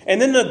 And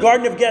then the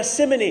Garden of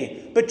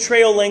Gethsemane,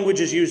 betrayal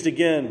language is used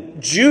again.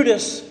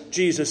 "Judas,"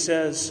 Jesus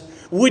says,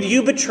 "would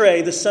you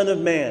betray the Son of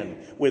Man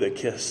with a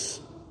kiss?"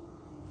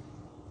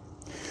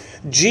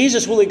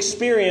 Jesus will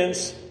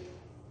experience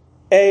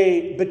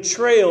a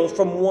betrayal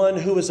from one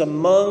who is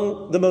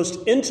among the most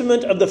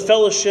intimate of the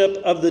fellowship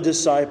of the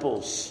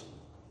disciples.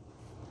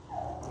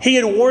 He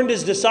had warned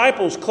his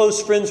disciples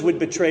close friends would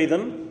betray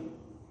them.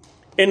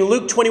 In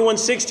Luke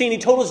 21:16, he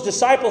told his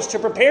disciples to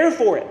prepare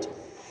for it.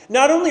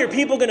 Not only are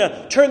people going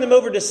to turn them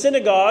over to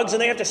synagogues and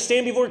they have to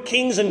stand before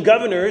kings and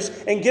governors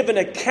and give an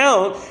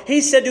account, he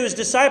said to his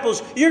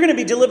disciples, you're going to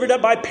be delivered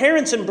up by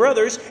parents and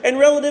brothers and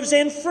relatives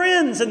and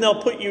friends, and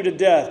they'll put you to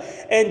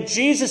death. And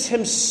Jesus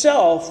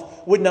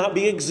himself would not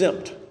be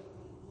exempt.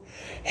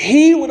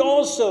 He would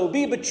also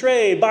be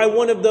betrayed by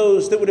one of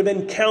those that would have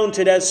been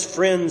counted as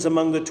friends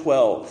among the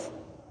 12.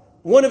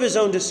 one of his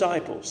own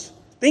disciples.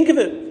 Think of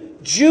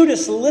it.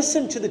 Judas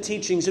listened to the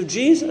teachings of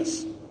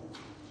Jesus.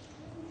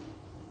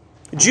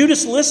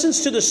 Judas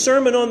listens to the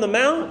Sermon on the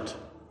Mount.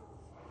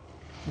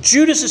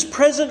 Judas is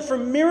present for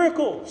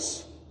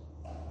miracles.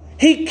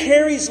 He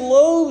carries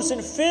loaves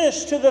and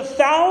fish to the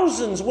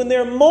thousands when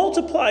they're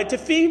multiplied to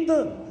feed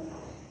them.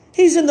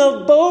 He's in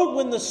the boat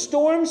when the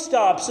storm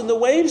stops and the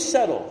waves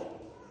settle.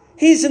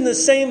 He's in the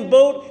same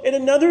boat in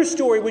another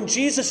story when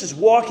Jesus is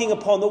walking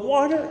upon the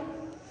water.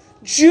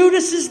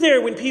 Judas is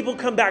there when people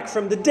come back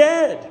from the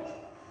dead.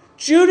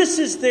 Judas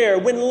is there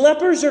when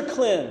lepers are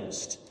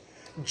cleansed.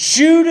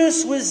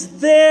 Judas was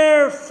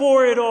there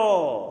for it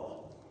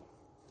all.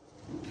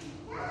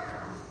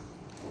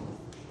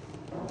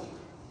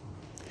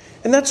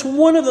 And that's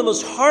one of the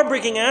most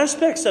heartbreaking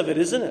aspects of it,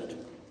 isn't it?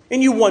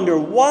 And you wonder,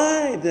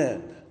 why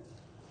then?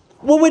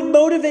 What would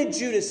motivate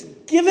Judas,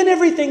 given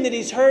everything that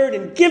he's heard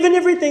and given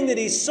everything that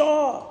he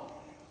saw?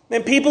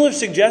 And people have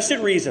suggested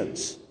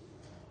reasons.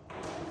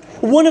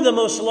 One of the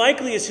most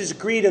likely is his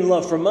greed and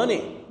love for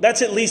money.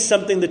 That's at least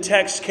something the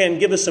text can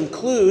give us some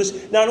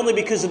clues, not only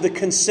because of the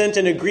consent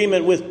and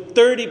agreement with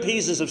 30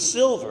 pieces of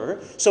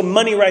silver, so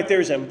money right there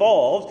is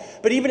involved,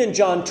 but even in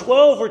John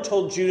 12, we're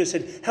told Judas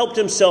had helped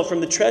himself from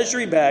the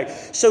treasury bag.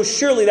 So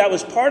surely that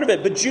was part of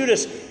it. But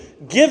Judas,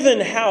 given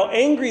how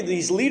angry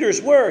these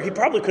leaders were, he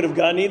probably could have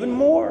gotten even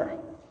more.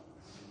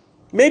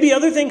 Maybe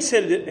other things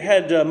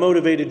had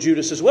motivated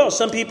Judas as well.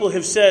 Some people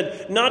have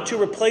said not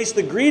to replace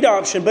the greed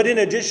option, but in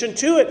addition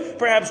to it,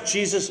 perhaps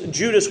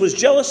Judas was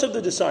jealous of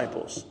the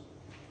disciples.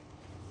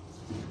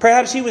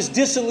 Perhaps he was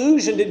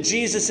disillusioned at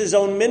Jesus'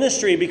 own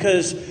ministry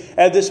because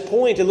at this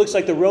point it looks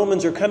like the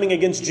Romans are coming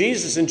against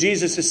Jesus and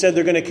Jesus has said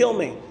they're going to kill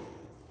me.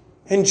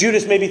 And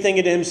Judas may be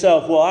thinking to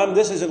himself, well,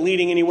 this isn't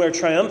leading anywhere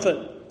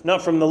triumphant,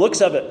 not from the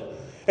looks of it.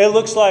 It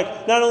looks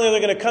like not only are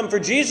they going to come for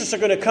Jesus, they're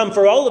going to come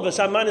for all of us.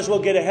 I might as well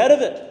get ahead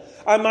of it.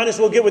 I might as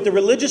well get with the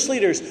religious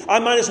leaders. I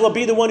might as well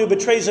be the one who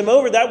betrays them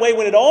over. That way,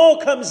 when it all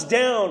comes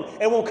down,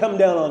 it won't come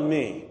down on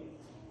me.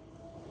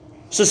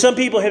 So some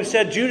people have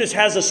said Judas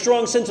has a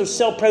strong sense of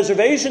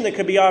self-preservation that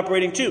could be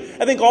operating too.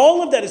 I think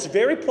all of that is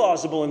very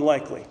plausible and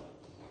likely.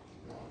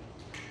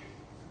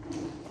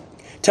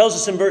 It tells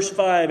us in verse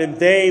 5, and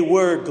they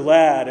were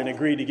glad and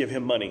agreed to give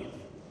him money.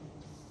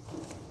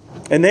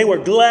 And they were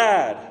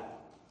glad.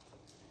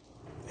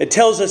 It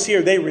tells us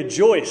here they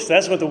rejoiced.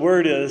 That's what the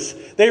word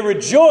is. They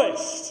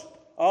rejoiced.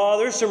 Oh,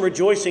 there's some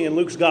rejoicing in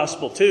Luke's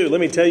gospel too.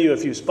 Let me tell you a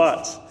few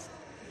spots.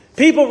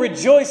 People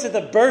rejoice at the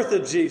birth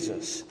of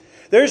Jesus.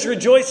 There's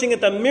rejoicing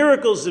at the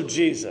miracles of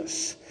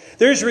Jesus.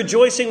 There's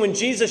rejoicing when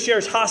Jesus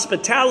shares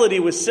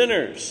hospitality with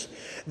sinners.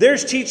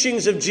 There's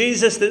teachings of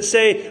Jesus that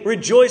say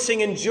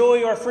rejoicing and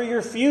joy are for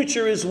your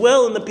future as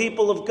well in the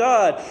people of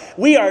God.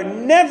 We are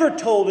never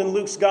told in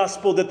Luke's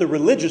gospel that the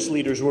religious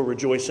leaders were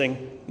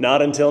rejoicing.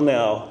 Not until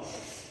now.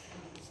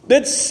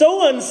 That's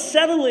so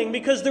unsettling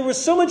because there was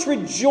so much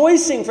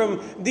rejoicing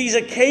from these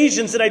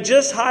occasions that I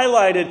just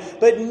highlighted,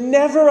 but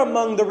never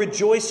among the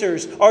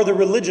rejoicers are the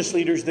religious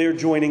leaders they're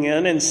joining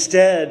in.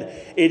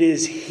 Instead, it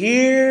is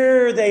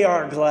here they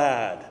are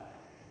glad.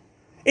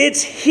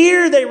 It's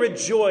here they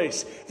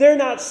rejoice. They're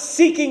not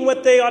seeking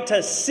what they ought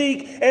to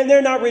seek, and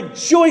they're not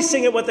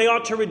rejoicing at what they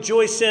ought to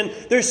rejoice in.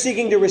 They're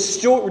seeking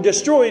to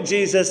destroy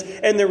Jesus,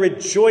 and they're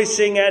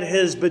rejoicing at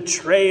his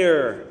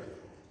betrayer.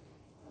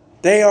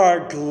 They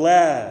are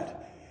glad.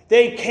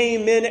 They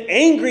came in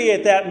angry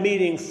at that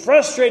meeting,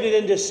 frustrated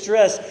and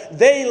distressed.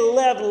 They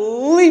left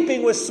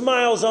leaping with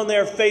smiles on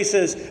their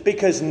faces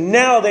because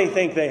now they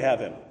think they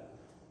have him.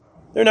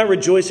 They're not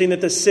rejoicing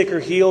that the sick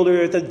are healed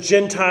or that the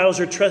Gentiles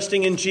are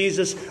trusting in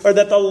Jesus or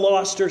that the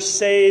lost are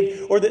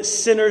saved or that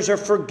sinners are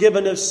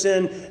forgiven of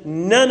sin.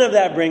 None of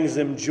that brings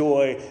them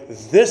joy.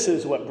 This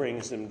is what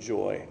brings them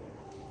joy.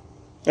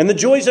 And the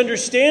joy is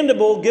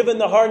understandable given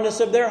the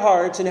hardness of their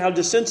hearts and how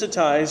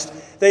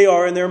desensitized they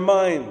are in their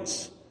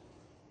minds.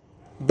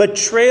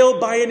 Betrayal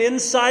by an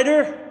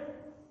insider?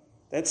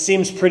 That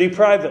seems pretty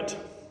private.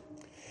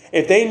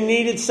 If they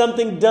needed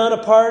something done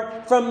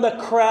apart from the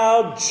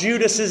crowd,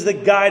 Judas is the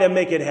guy to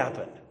make it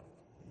happen.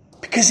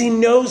 Because he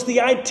knows the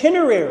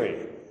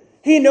itinerary.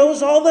 He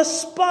knows all the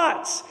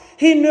spots.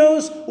 He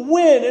knows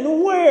when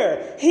and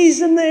where.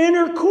 He's in the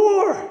inner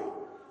core.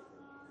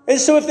 And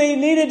so if they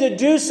needed to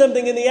do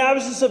something in the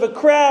absence of a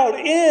crowd,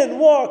 in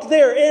walked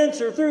their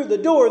answer through the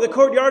door, the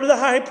courtyard of the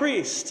high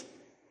priest.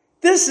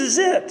 This is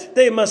it.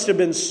 They must have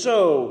been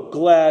so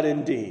glad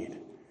indeed.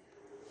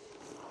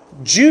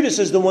 Judas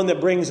is the one that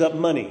brings up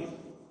money.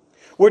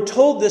 We're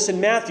told this in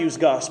Matthew's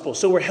gospel.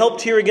 So we're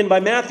helped here again by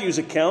Matthew's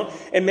account.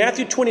 In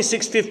Matthew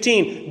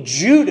 26:15,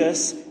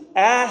 Judas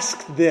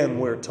asked them,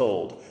 we're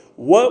told,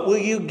 what will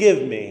you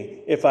give me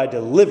if I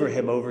deliver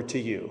him over to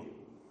you?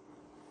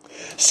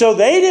 So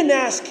they didn't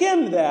ask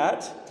him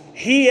that.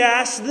 He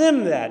asked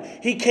them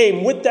that. He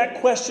came with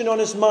that question on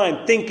his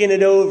mind, thinking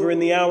it over in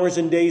the hours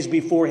and days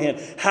beforehand.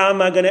 How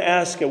am I going to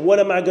ask it? What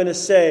am I going to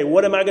say?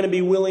 What am I going to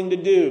be willing to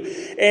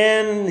do?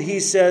 And he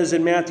says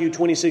in Matthew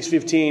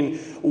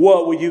 26:15,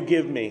 what will you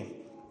give me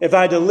if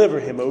I deliver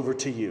him over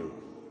to you?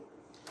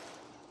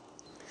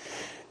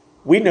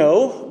 We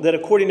know that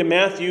according to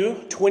Matthew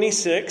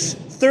 26,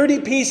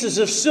 30 pieces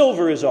of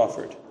silver is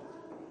offered.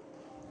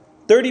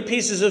 30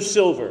 pieces of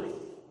silver.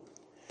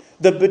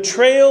 The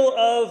betrayal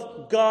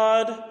of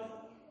God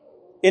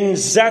in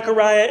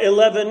Zechariah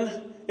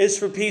 11 is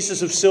for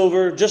pieces of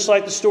silver, just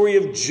like the story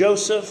of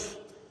Joseph.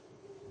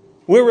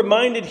 We're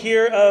reminded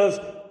here of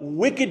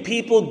wicked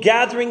people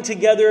gathering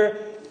together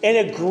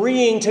and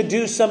agreeing to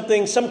do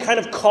something, some kind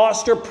of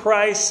cost or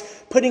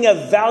price, putting a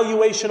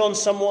valuation on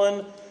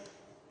someone.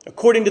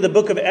 According to the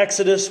book of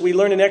Exodus, we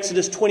learn in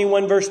Exodus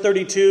 21 verse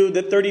 32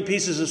 that 30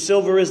 pieces of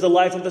silver is the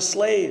life of a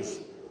slave.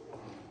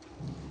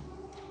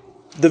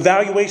 The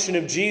valuation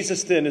of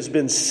Jesus then has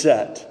been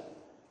set.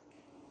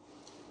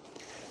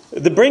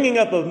 The bringing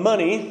up of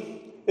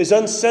money is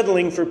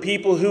unsettling for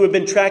people who have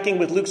been tracking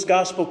with Luke's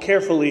gospel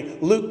carefully.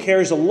 Luke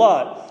cares a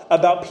lot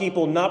about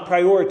people not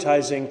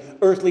prioritizing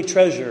earthly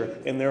treasure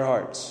in their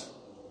hearts.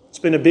 It's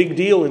been a big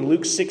deal in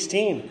Luke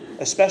 16,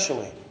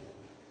 especially.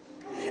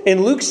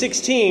 In Luke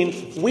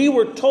 16, we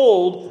were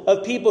told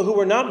of people who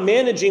were not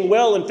managing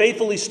well and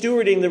faithfully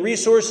stewarding the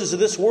resources of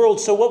this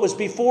world, so what was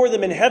before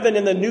them in heaven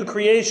and the new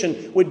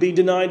creation would be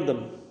denied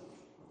them.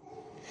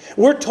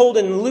 We're told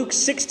in Luke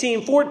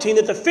 16:14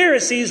 that the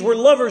Pharisees were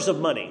lovers of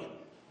money.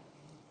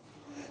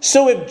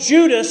 So if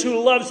Judas,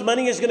 who loves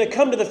money, is going to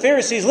come to the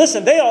Pharisees,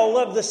 listen, they all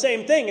love the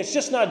same thing. It's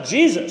just not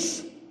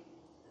Jesus.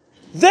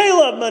 They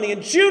love money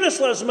and Judas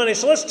loves money.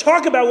 So let's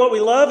talk about what we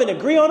love and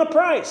agree on a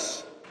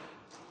price.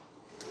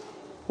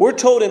 We're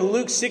told in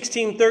Luke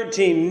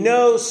 16:13,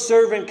 no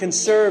servant can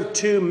serve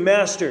two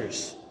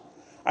masters.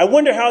 I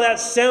wonder how that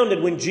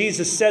sounded when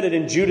Jesus said it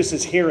in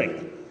Judas's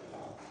hearing.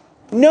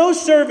 No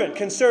servant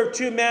can serve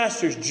two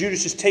masters.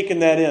 Judas has taken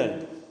that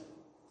in.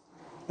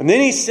 And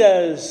then he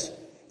says,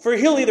 for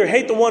he'll either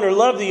hate the one or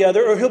love the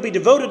other, or he'll be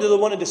devoted to the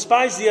one and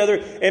despise the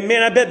other. And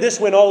man, I bet this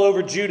went all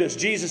over Judas.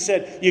 Jesus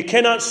said, you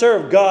cannot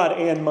serve God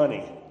and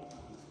money.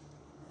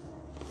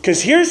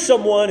 Because here's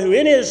someone who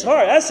in his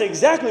heart, that's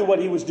exactly what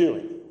he was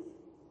doing.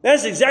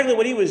 That's exactly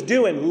what he was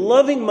doing,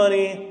 loving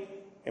money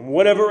and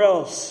whatever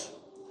else.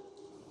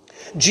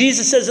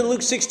 Jesus says in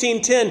Luke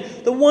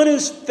 16:10, the one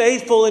who's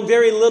faithful in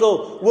very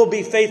little will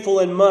be faithful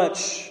in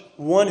much.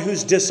 One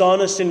who's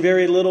dishonest in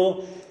very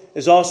little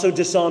is also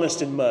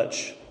dishonest in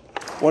much.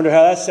 Wonder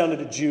how that sounded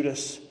to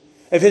Judas.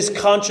 If his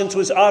conscience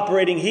was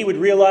operating, he would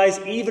realize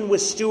even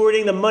with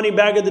stewarding the money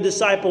bag of the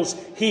disciples,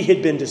 he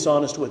had been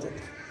dishonest with it.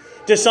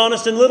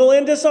 Dishonest in little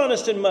and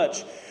dishonest in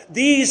much.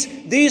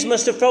 These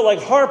must have felt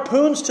like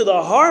harpoons to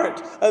the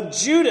heart of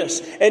Judas.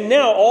 And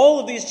now,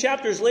 all of these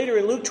chapters later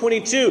in Luke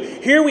 22,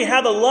 here we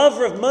have a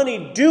lover of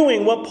money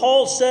doing what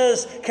Paul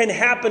says can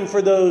happen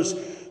for those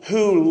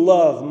who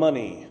love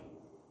money.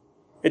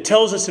 It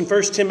tells us in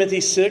 1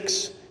 Timothy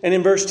 6 and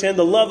in verse 10,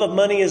 the love of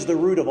money is the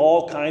root of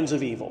all kinds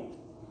of evil.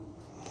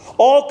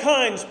 All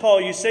kinds,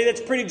 Paul, you say, that's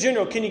pretty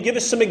general. Can you give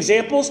us some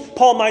examples?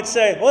 Paul might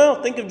say,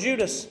 well, think of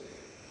Judas.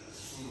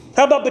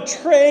 How about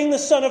betraying the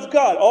Son of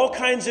God? All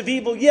kinds of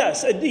evil,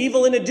 yes.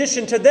 Evil in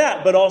addition to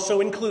that, but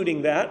also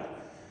including that.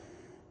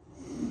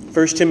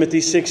 1 Timothy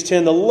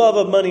 6:10, the love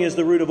of money is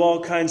the root of all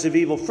kinds of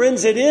evil.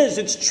 Friends, it is.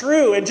 It's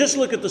true. And just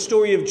look at the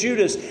story of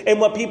Judas and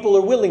what people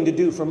are willing to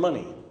do for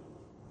money.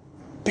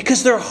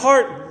 Because their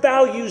heart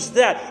values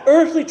that.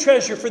 Earthly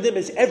treasure for them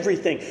is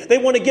everything. They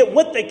want to get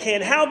what they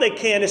can, how they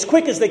can, as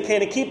quick as they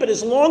can, and keep it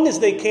as long as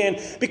they can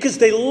because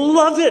they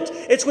love it.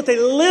 It's what they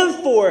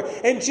live for.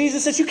 And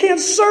Jesus says, you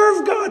can't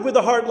serve God with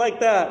a heart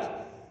like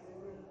that.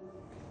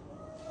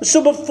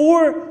 So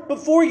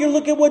before you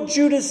look at what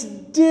Judas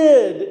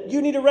did,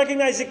 you need to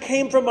recognize it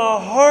came from a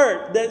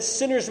heart that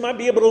sinners might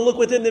be able to look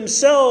within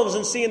themselves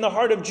and see in the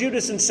heart of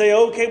Judas and say,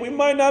 okay, we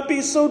might not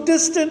be so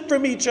distant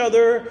from each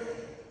other.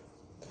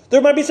 There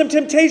might be some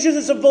temptations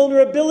and some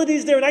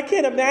vulnerabilities there. And I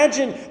can't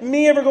imagine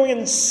me ever going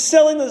and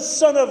selling the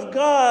Son of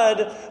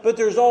God. But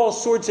there's all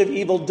sorts of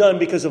evil done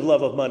because of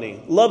love of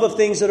money. Love of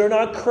things that are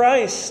not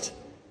Christ.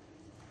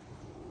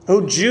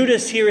 Oh,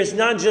 Judas here is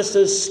not just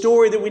a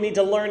story that we need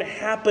to learn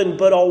happened,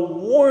 but a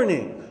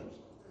warning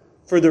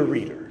for the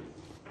reader.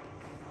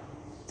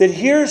 That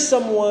here's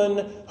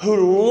someone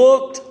who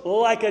looked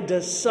like a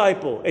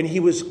disciple. And he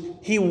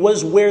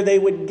was where they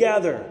would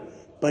gather.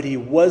 But he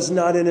was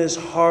not in his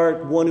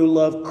heart one who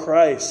loved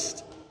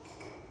Christ.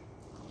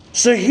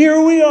 So here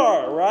we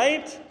are,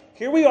 right?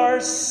 Here we are,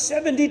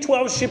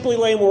 7012 Shipley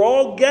Lane. We're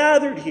all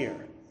gathered here.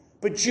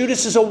 But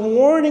Judas is a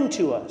warning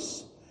to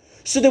us.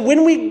 So that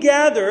when we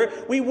gather,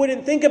 we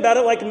wouldn't think about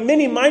it like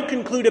many might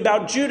conclude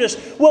about Judas.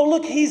 Well,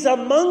 look, he's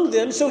among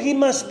them, so he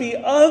must be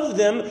of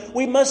them.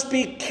 We must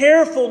be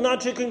careful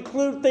not to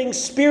conclude things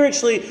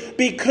spiritually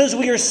because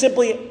we are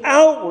simply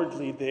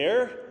outwardly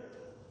there,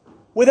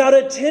 without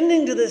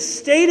attending to the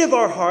state of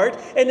our heart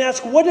and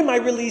ask, what am I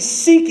really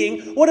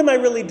seeking? What am I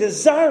really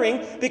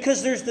desiring?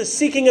 Because there's the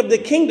seeking of the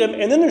kingdom,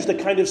 and then there's the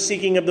kind of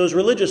seeking of those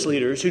religious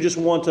leaders who just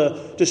want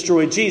to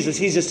destroy Jesus.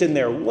 He's just in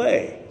their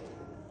way.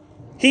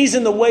 He's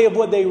in the way of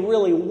what they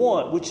really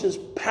want, which is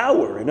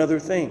power and other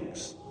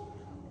things.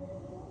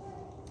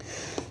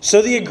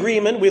 So the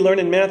agreement we learn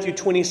in Matthew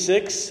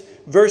 26,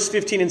 Verse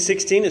 15 and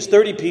 16 is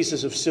 30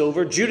 pieces of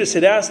silver. Judas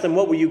had asked them,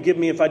 what will you give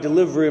me if I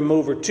deliver him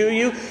over to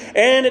you?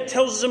 And it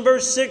tells us in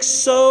verse 6,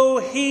 so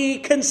he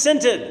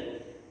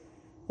consented,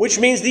 which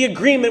means the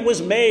agreement was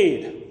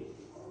made.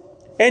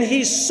 And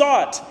he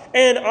sought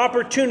an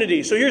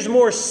opportunity. So here's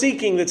more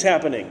seeking that's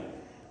happening.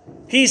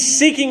 He's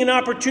seeking an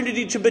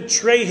opportunity to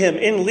betray him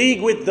in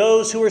league with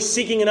those who are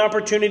seeking an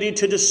opportunity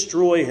to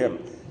destroy him.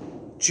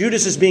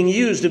 Judas is being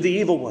used of the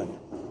evil one.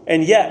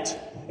 And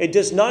yet, it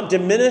does not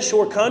diminish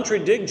or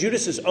contradict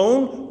Judas'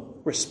 own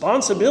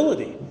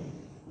responsibility.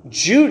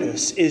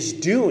 Judas is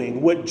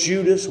doing what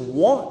Judas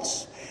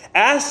wants,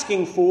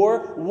 asking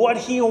for what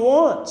he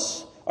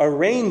wants,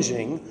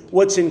 arranging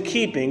what's in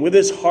keeping with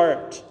his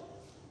heart.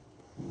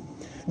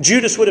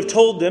 Judas would have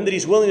told them that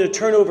he's willing to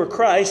turn over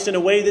Christ in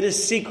a way that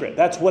is secret.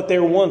 That's what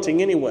they're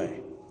wanting anyway.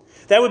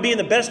 That would be in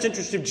the best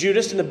interest of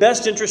Judas and the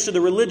best interest of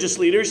the religious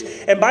leaders.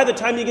 And by the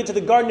time you get to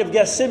the Garden of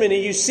Gethsemane,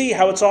 you see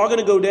how it's all going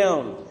to go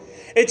down.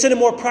 It's in a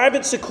more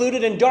private,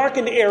 secluded, and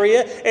darkened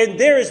area, and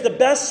there is the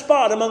best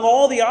spot among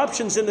all the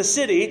options in the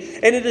city,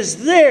 and it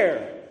is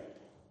there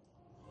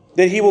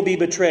that he will be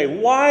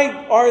betrayed.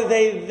 Why are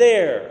they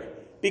there?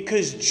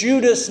 Because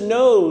Judas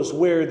knows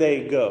where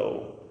they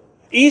go.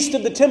 East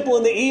of the temple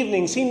in the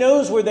evenings, he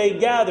knows where they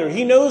gather.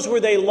 He knows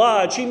where they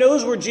lodge. He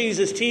knows where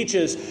Jesus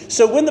teaches.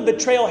 So when the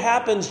betrayal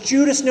happens,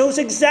 Judas knows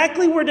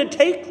exactly where to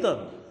take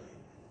them.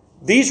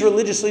 These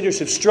religious leaders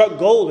have struck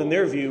gold in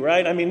their view,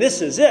 right? I mean,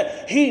 this is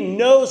it. He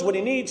knows what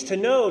he needs to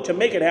know to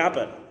make it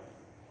happen.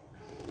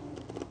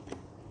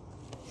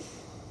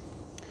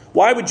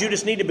 Why would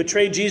Judas need to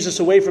betray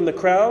Jesus away from the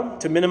crowd?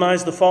 To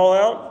minimize the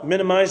fallout,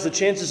 minimize the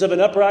chances of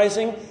an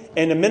uprising,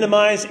 and to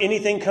minimize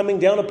anything coming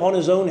down upon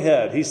his own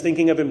head. He's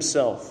thinking of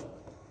himself.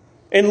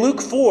 In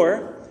Luke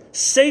 4,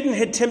 Satan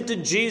had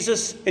tempted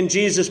Jesus and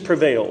Jesus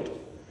prevailed.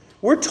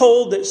 We're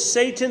told that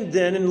Satan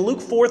then, in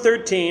Luke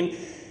 4:13,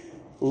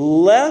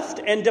 left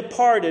and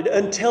departed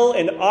until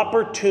an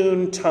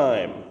opportune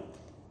time.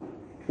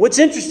 What's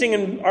interesting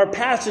in our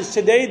passage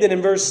today, then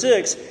in verse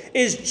 6,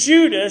 is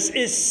Judas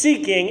is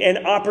seeking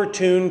an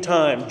opportune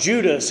time.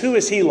 Judas, who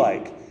is he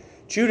like?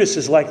 Judas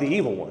is like the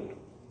evil one.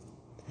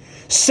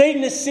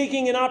 Satan is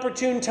seeking an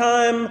opportune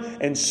time,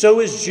 and so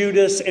is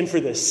Judas, and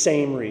for the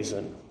same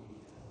reason.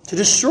 To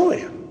destroy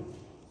him.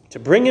 To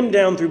bring him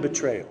down through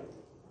betrayal.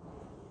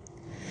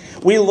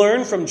 We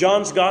learn from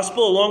John's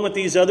gospel, along with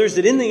these others,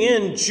 that in the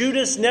end,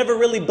 Judas never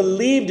really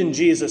believed in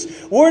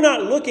Jesus. We're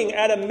not looking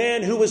at a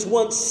man who was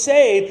once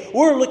saved.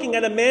 We're looking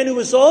at a man who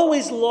was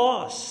always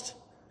lost.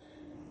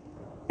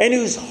 And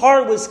whose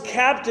heart was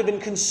captive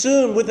and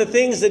consumed with the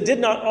things that did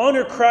not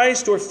honor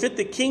Christ or fit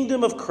the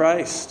kingdom of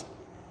Christ.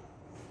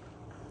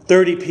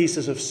 30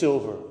 pieces of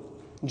silver.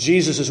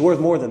 Jesus is worth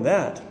more than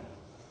that.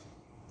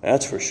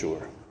 That's for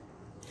sure.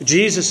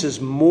 Jesus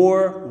is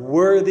more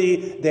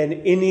worthy than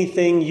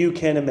anything you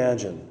can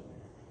imagine.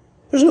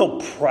 There's no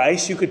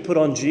price you could put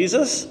on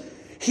Jesus.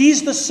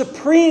 He's the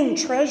supreme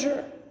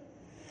treasure.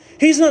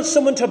 He's not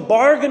someone to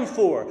bargain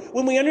for.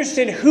 When we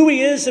understand who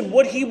he is and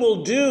what he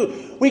will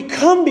do, we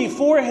come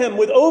before him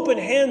with open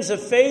hands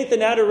of faith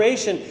and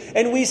adoration.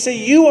 And we say,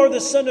 you are the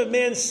Son of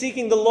Man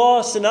seeking the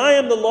lost, and I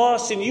am the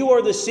lost, and you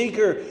are the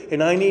seeker,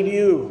 and I need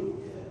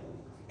you.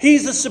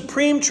 He's the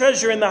supreme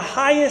treasure and the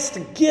highest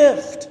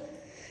gift.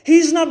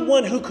 He's not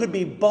one who could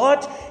be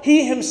bought.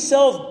 He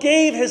himself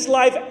gave his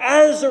life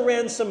as a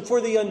ransom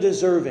for the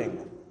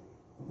undeserving.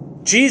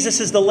 Jesus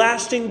is the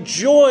lasting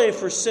joy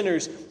for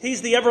sinners.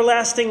 He's the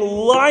everlasting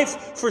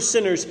life for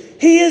sinners.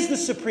 He is the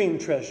supreme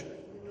treasure.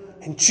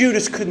 And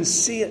Judas couldn't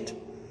see it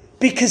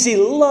because he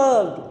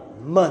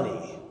loved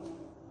money.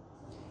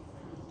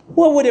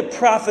 What would it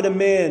profit a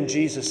man,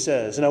 Jesus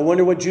says? And I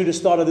wonder what Judas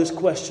thought of this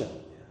question.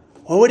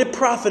 What would it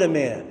profit a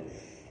man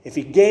if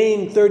he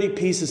gained 30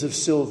 pieces of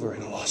silver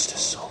and lost his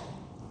soul?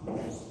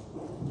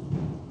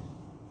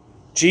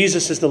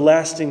 Jesus is the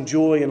lasting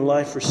joy and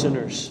life for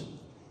sinners.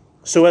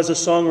 So as a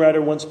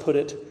songwriter once put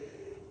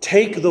it,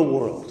 take the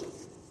world,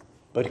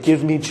 but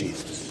give me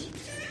Jesus.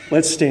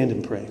 Let's stand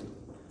and pray.